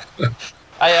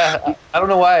 I don't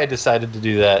know why I decided to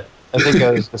do that. I think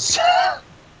I was just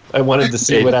I wanted to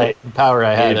see what power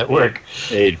I had at work.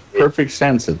 Made perfect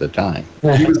sense at the time.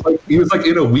 He was like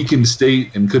in a weakened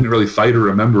state and couldn't really fight or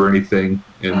remember anything.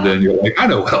 And then you're like, I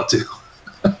know what I'll do.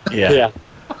 Yeah.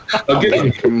 I'll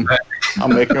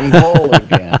make him whole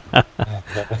again.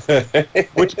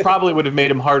 Which probably would have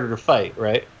made him harder to fight,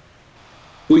 right?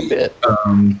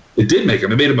 It did make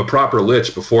him. It made him a proper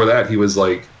Lich. Before that, he was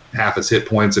like half his hit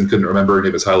points and couldn't remember any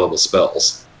of his high-level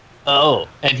spells. Oh,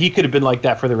 and he could have been like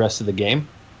that for the rest of the game?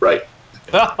 Right.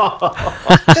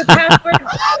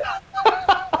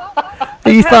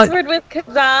 The password was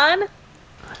Kazan.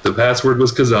 The password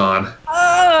was Kazan.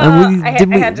 Oh, I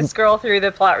had to scroll through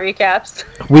the plot recaps.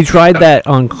 We tried that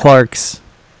on Clark's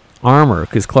armor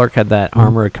because Clark had that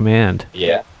armor of command.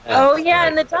 Yeah. Oh yeah,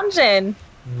 in the dungeon.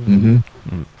 Mm-hmm.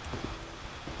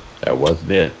 That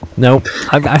wasn't it. Nope.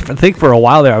 I think for a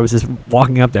while there I was just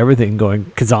walking up to everything and going,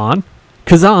 Kazan?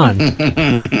 Kazan!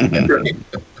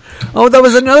 Oh, that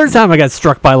was another time I got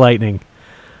struck by lightning.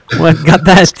 Got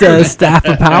that staff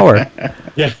of power.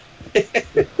 Yeah.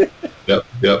 Yep.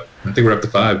 I think we're up to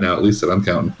 5 now, at least that I'm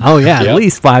counting. Oh, yeah, at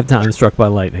least 5 times struck by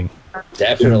lightning.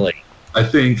 Definitely. I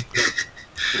think...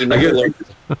 I guess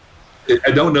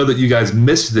I don't know that you guys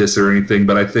missed this or anything,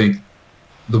 but I think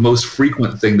the most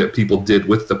frequent thing that people did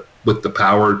with the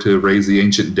power to raise the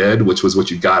ancient dead, which was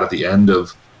what you got at the end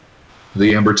of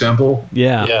the Amber Temple.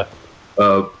 Yeah.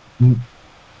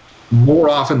 More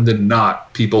often than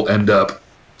not, people end up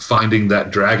finding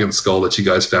that dragon skull that you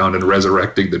guys found and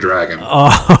resurrecting the dragon. Oh,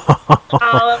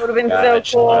 that would have been so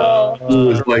cool.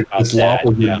 Who is like this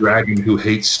lawful good dragon who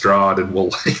hates Strahd and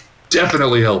will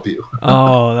definitely help you.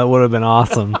 Oh, that would have been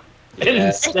awesome.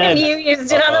 Instead, You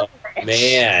used it on a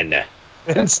Man.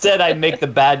 instead, I'd make the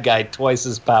bad guy twice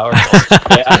as powerful.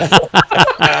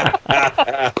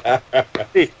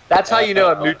 See, that's how you know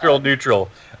I'm neutral.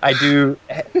 I do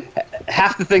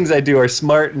half the things I do are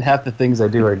smart, and half the things I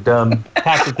do are dumb.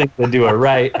 Half the things I do are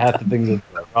right, half the things I do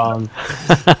are wrong.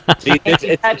 See,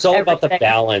 it's all about the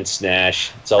balance,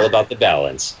 Nash. It's all about the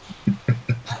balance.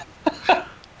 That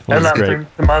was great.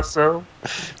 think to myself,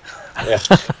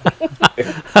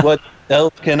 what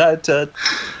else can I touch?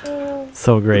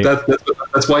 So great.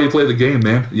 That's why you play the game,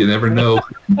 man. You never know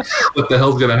what the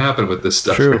hell's going to happen with this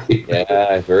stuff. True. Right?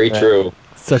 Yeah, very true.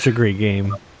 Such a great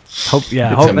game. Hope It's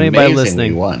anybody amazing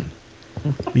listening. we won.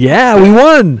 Yeah, we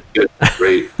won.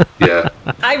 Great. Yeah.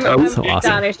 I'm so awesome.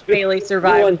 astonished Bailey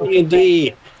survived.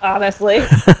 D&D. Honestly.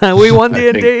 We won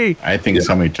D&D. I think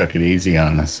somebody took it easy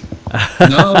on us.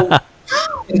 No.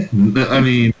 I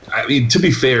mean, to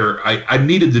be fair, I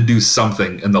needed to do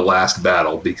something in the last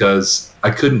battle because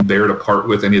I couldn't bear to part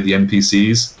with any of the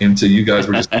NPCs until you guys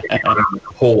were just taking on a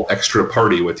whole extra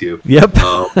party with you. Yep.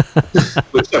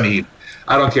 Which, I mean,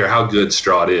 I don't care how good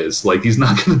Strahd is. Like, he's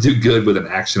not going to do good with an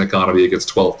action economy against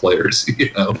 12 players, you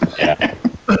know? Yeah.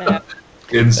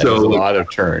 And so, a lot of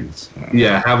turns.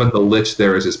 yeah, having the Lich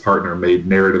there as his partner made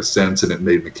narrative sense and it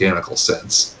made mechanical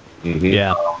sense. Mm-hmm.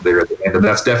 Yeah. There at the end, and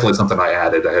that's definitely something I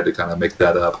added. I had to kind of make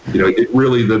that up. You know, it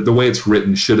really the way it's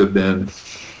written should have been.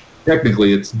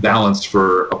 Technically, it's balanced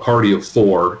for a party of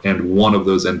 4 and one of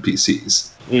those NPCs.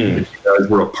 Mm. If you guys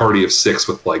were a party of 6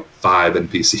 with like 5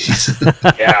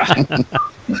 NPCs.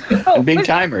 Yeah. And big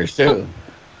timers, too.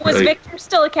 Was Right. Victor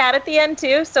still a cat at the end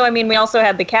too? So I mean, we also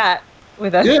had the cat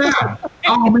with us. Yeah.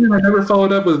 Oh man, I never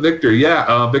followed up with Victor.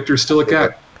 Yeah, Victor's still a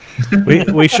cat.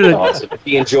 We should have. Awesome. Is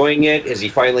he enjoying it? Is he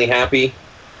finally happy?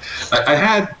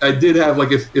 I did have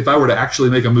like if I were to actually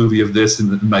make a movie of this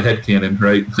in my headcanon,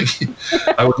 right? Like,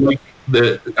 I would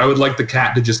like the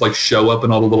cat to just like show up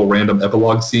in all the little random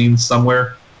epilogue scenes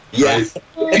somewhere. Yes.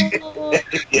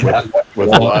 With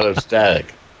a lot of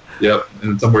static. Yep,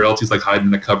 and somewhere else he's like hiding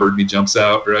in a cupboard and he jumps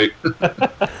out, right?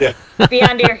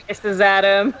 Beyond your hisses at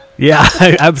him. Yeah,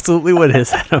 I absolutely would have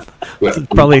said him.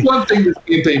 Probably. One thing this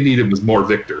campaign needed was more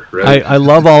Victor, right? I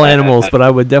love all animals, but I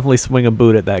would definitely swing a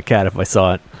boot at that cat if I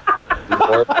saw it.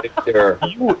 More Victor.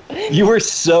 You were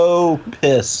so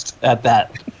pissed at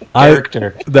that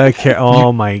character.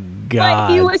 Oh my But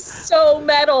god! he was so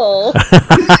metal.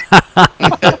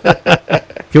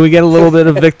 Can we get a little bit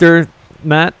of Victor,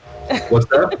 Matt? What's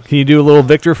that? Can you do a little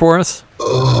Victor for us?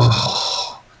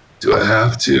 Oh, do I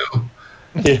have to?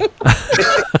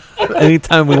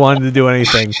 Anytime we wanted to do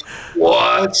anything.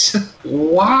 What?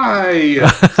 Why?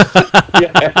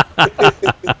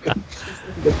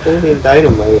 Napoleon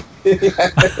Dynamite.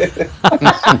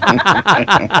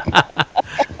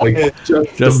 Like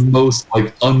just the most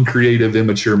like uncreative,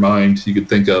 immature mind you could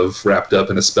think of, wrapped up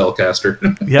in a spellcaster.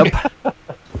 Yep.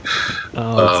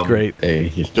 Oh, that's great. Hey,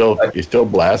 he still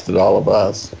blasted all of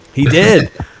us. He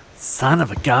did. Son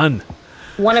of a gun.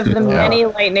 One of the many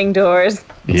lightning doors.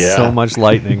 Yeah. So much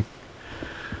lightning.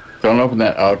 Don't open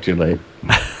that out too late.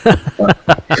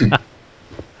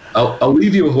 I'll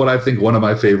leave you with what I think one of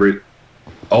my favorite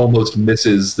almost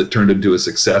misses that turned into a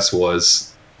success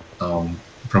was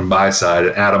from my side.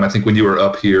 Adam, I think when you were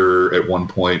up here at one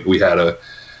point, we had a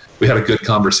good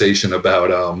conversation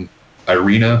about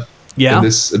Irina. Yeah. In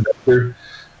this adventure.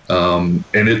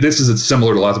 This is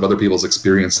similar to lots of other people's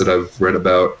experience that I've read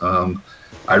about.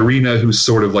 Irina, who's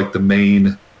sort of like the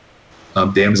main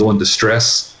damsel in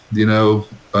distress,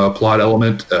 plot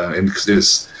element, and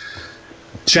is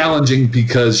challenging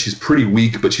because she's pretty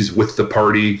weak, but she's with the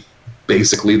party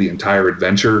basically the entire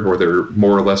adventure, or they're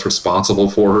more or less responsible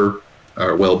for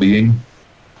her well-being.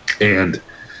 And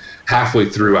halfway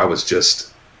through, I was just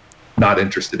not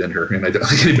interested in her, and I don't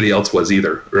think anybody else was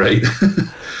either, right?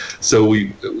 So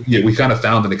we kind of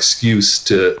found an excuse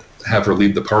to have her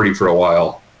leave the party for a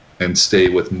while and stay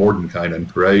with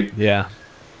Mordenkainen, right? Yeah.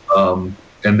 And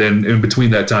then in between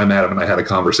that time, Adam and I had a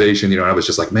conversation, and I was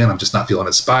just like, man, I'm just not feeling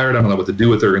inspired. I don't know what to do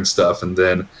with her and stuff. And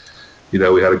then, we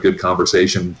had a good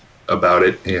conversation about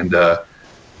it, and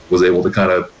was able to kind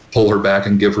of pull her back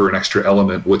and give her an extra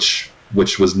element, which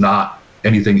was not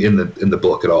anything in the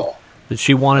book at all. That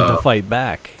she wanted to fight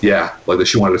back. Yeah, like that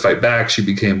she wanted to fight back. She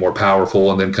became more powerful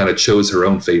and then kind of chose her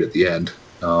own fate at the end.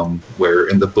 Where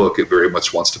in the book it very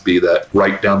much wants to be that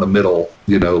right down the middle,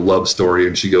 love story,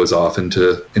 and she goes off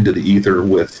into the ether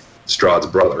with Strahd's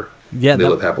brother. Yeah, they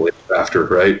live happily ever after,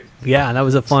 right? Yeah, and that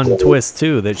was a fun twist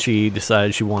too, that she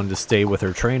decided she wanted to stay with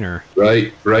her trainer.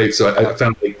 Right. So I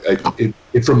found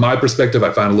from my perspective,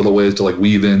 I found a little ways to like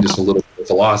weave in just a little bit of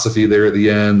philosophy there at the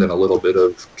end, and a little bit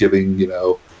of giving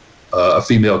a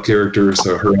female character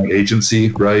so her own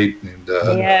agency, right? And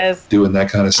doing that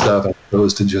kind of stuff as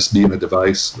opposed to just being a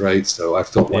device, right? So I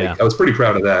felt like I was pretty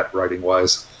proud of that writing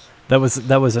wise. That was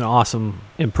an awesome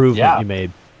improvement you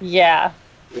made. Yeah.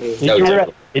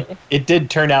 It did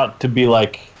turn out to be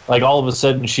like all of a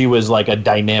sudden she was like a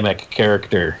dynamic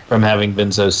character from having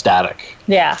been so static.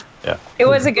 Yeah. It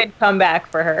was a good comeback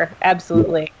for her.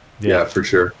 Absolutely. Yeah, for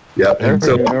sure. Yeah. I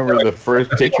remember the first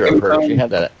picture of her. She had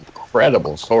that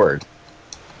incredible sword.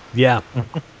 Yeah.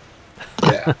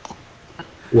 Yeah.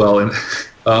 Well, and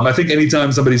I think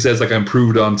anytime somebody says like I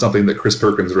improved on something that Chris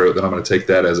Perkins wrote, then I'm going to take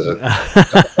that as a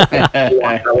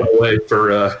way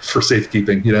for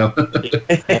safekeeping.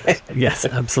 Yes,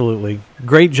 absolutely.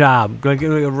 Great job. Go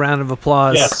give a round of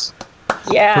applause. Yes.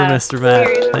 Yeah. For Mr. Matt.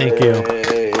 Thank you.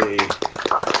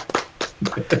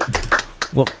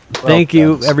 Well, thank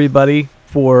you everybody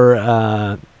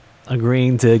for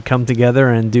agreeing to come together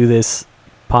and do this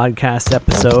podcast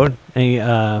episode. Any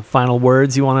final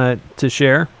words you want to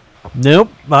share? Nope.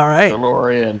 All right.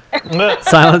 DeLorean.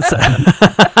 Silence.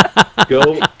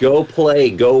 Go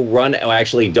play. Go run. Oh,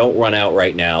 actually, don't run out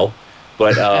right now,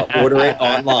 but order it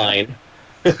online.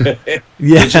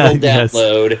 Digital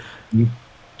download.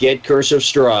 Get Curse of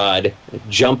Strahd.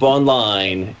 Jump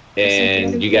online,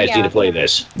 and you guys need to play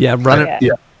this. Yeah, run it.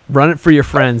 Yeah. Run it for your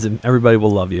friends, and everybody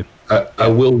will love you. I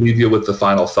will leave you with the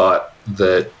final thought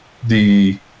that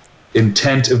the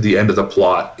intent of the end of the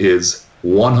plot is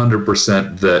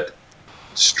 100% that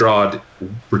Strahd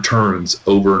returns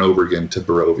over and over again to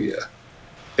Barovia,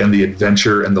 and the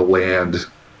adventure and the land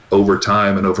over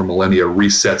time and over millennia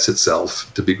resets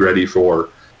itself to be ready for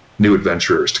new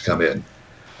adventurers to come in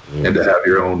and to have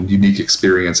your own unique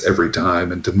experience every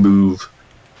time, and to move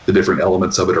the different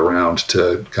elements of it around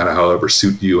to kind of however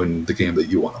suit you and the game that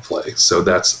you want to play. So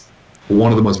that's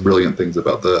one of the most brilliant things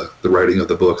about the writing of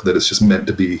the book, that it's just meant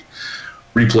to be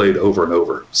replayed over and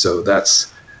over. So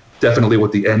that's definitely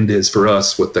what the end is for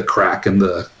us, with the crack in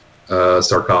the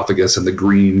sarcophagus and the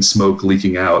green smoke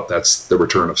leaking out. That's the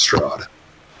return of Strahd.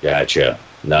 Gotcha.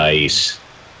 Nice.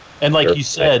 And like you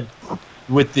said,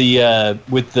 with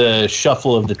the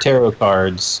shuffle of the tarot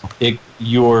cards, the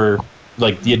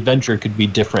adventure could be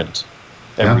different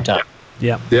every time.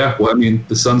 Yeah. Yeah. Well, I mean,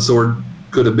 the Sun Sword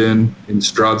could have been in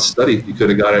Strahd's study. You could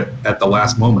have got it at the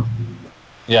last moment.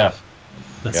 Yeah.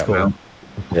 That's cool.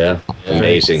 Yeah.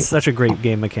 Amazing. It's such a great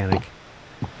game mechanic.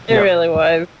 It really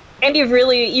was. And you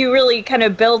really kind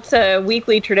of built a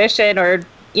weekly tradition, or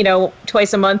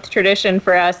twice a month tradition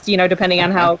for us, depending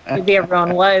on how busy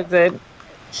everyone was. And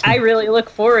I really look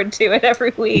forward to it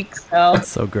every week. So that's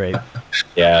so great.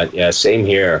 Yeah. Same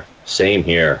here.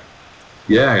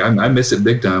 Yeah, I miss it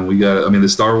big time. The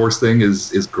Star Wars thing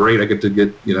is great. I get to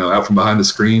get out from behind the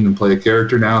screen and play a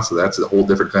character now, so that's a whole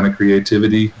different kind of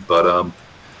creativity. But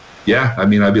I'd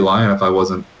be lying if I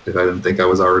didn't think I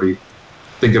was already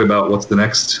thinking about what's the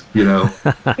next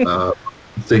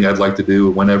thing I'd like to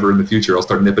do whenever in the future. I'll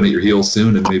start nipping at your heels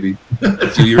soon, and maybe a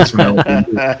few years from now.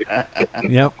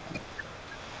 Yep.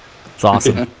 It's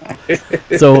awesome.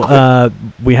 So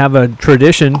we have a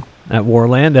tradition at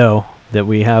Warlando that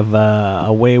we have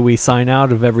a way we sign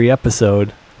out of every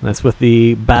episode. That's with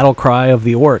the battle cry of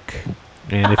the orc.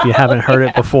 And if you haven't heard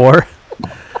it before,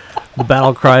 the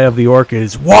battle cry of the orc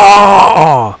is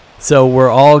 "Wah!" So we're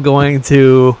all going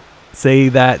to say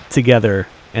that together,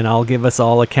 and I'll give us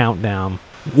all a countdown.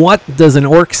 What does an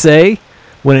orc say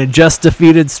when it just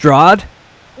defeated Strahd?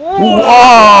 Wah!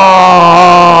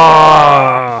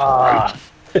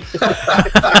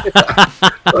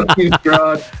 Fuck you,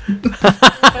 Strahd.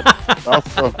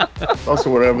 Also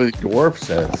whatever the dwarf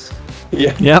says.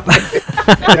 Yeah. Yep.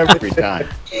 Every time.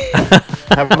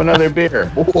 Have another beer.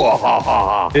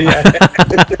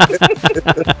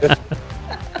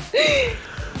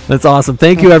 That's awesome.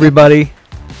 Thank you, everybody.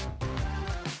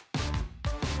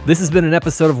 This has been an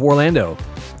episode of Warlando.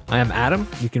 I am Adam.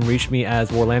 You can reach me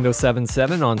as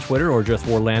Warlando77 on Twitter, or just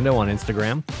Warlando on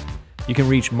Instagram. You can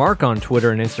reach Mark on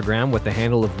Twitter and Instagram with the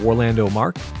handle of Warlando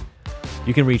Mark.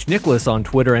 You can reach Nicholas on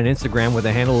Twitter and Instagram with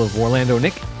the handle of Warlando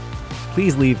Nick.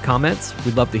 Please leave comments.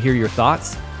 We'd love to hear your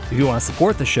thoughts. If you want to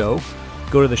support the show,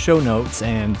 go to the show notes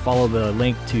and follow the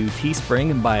link to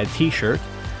Teespring and buy a t-shirt.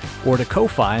 or to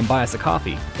Ko-Fi and buy us a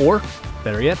coffee, or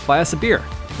better yet, buy us a beer.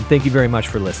 And thank you very much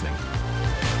for listening.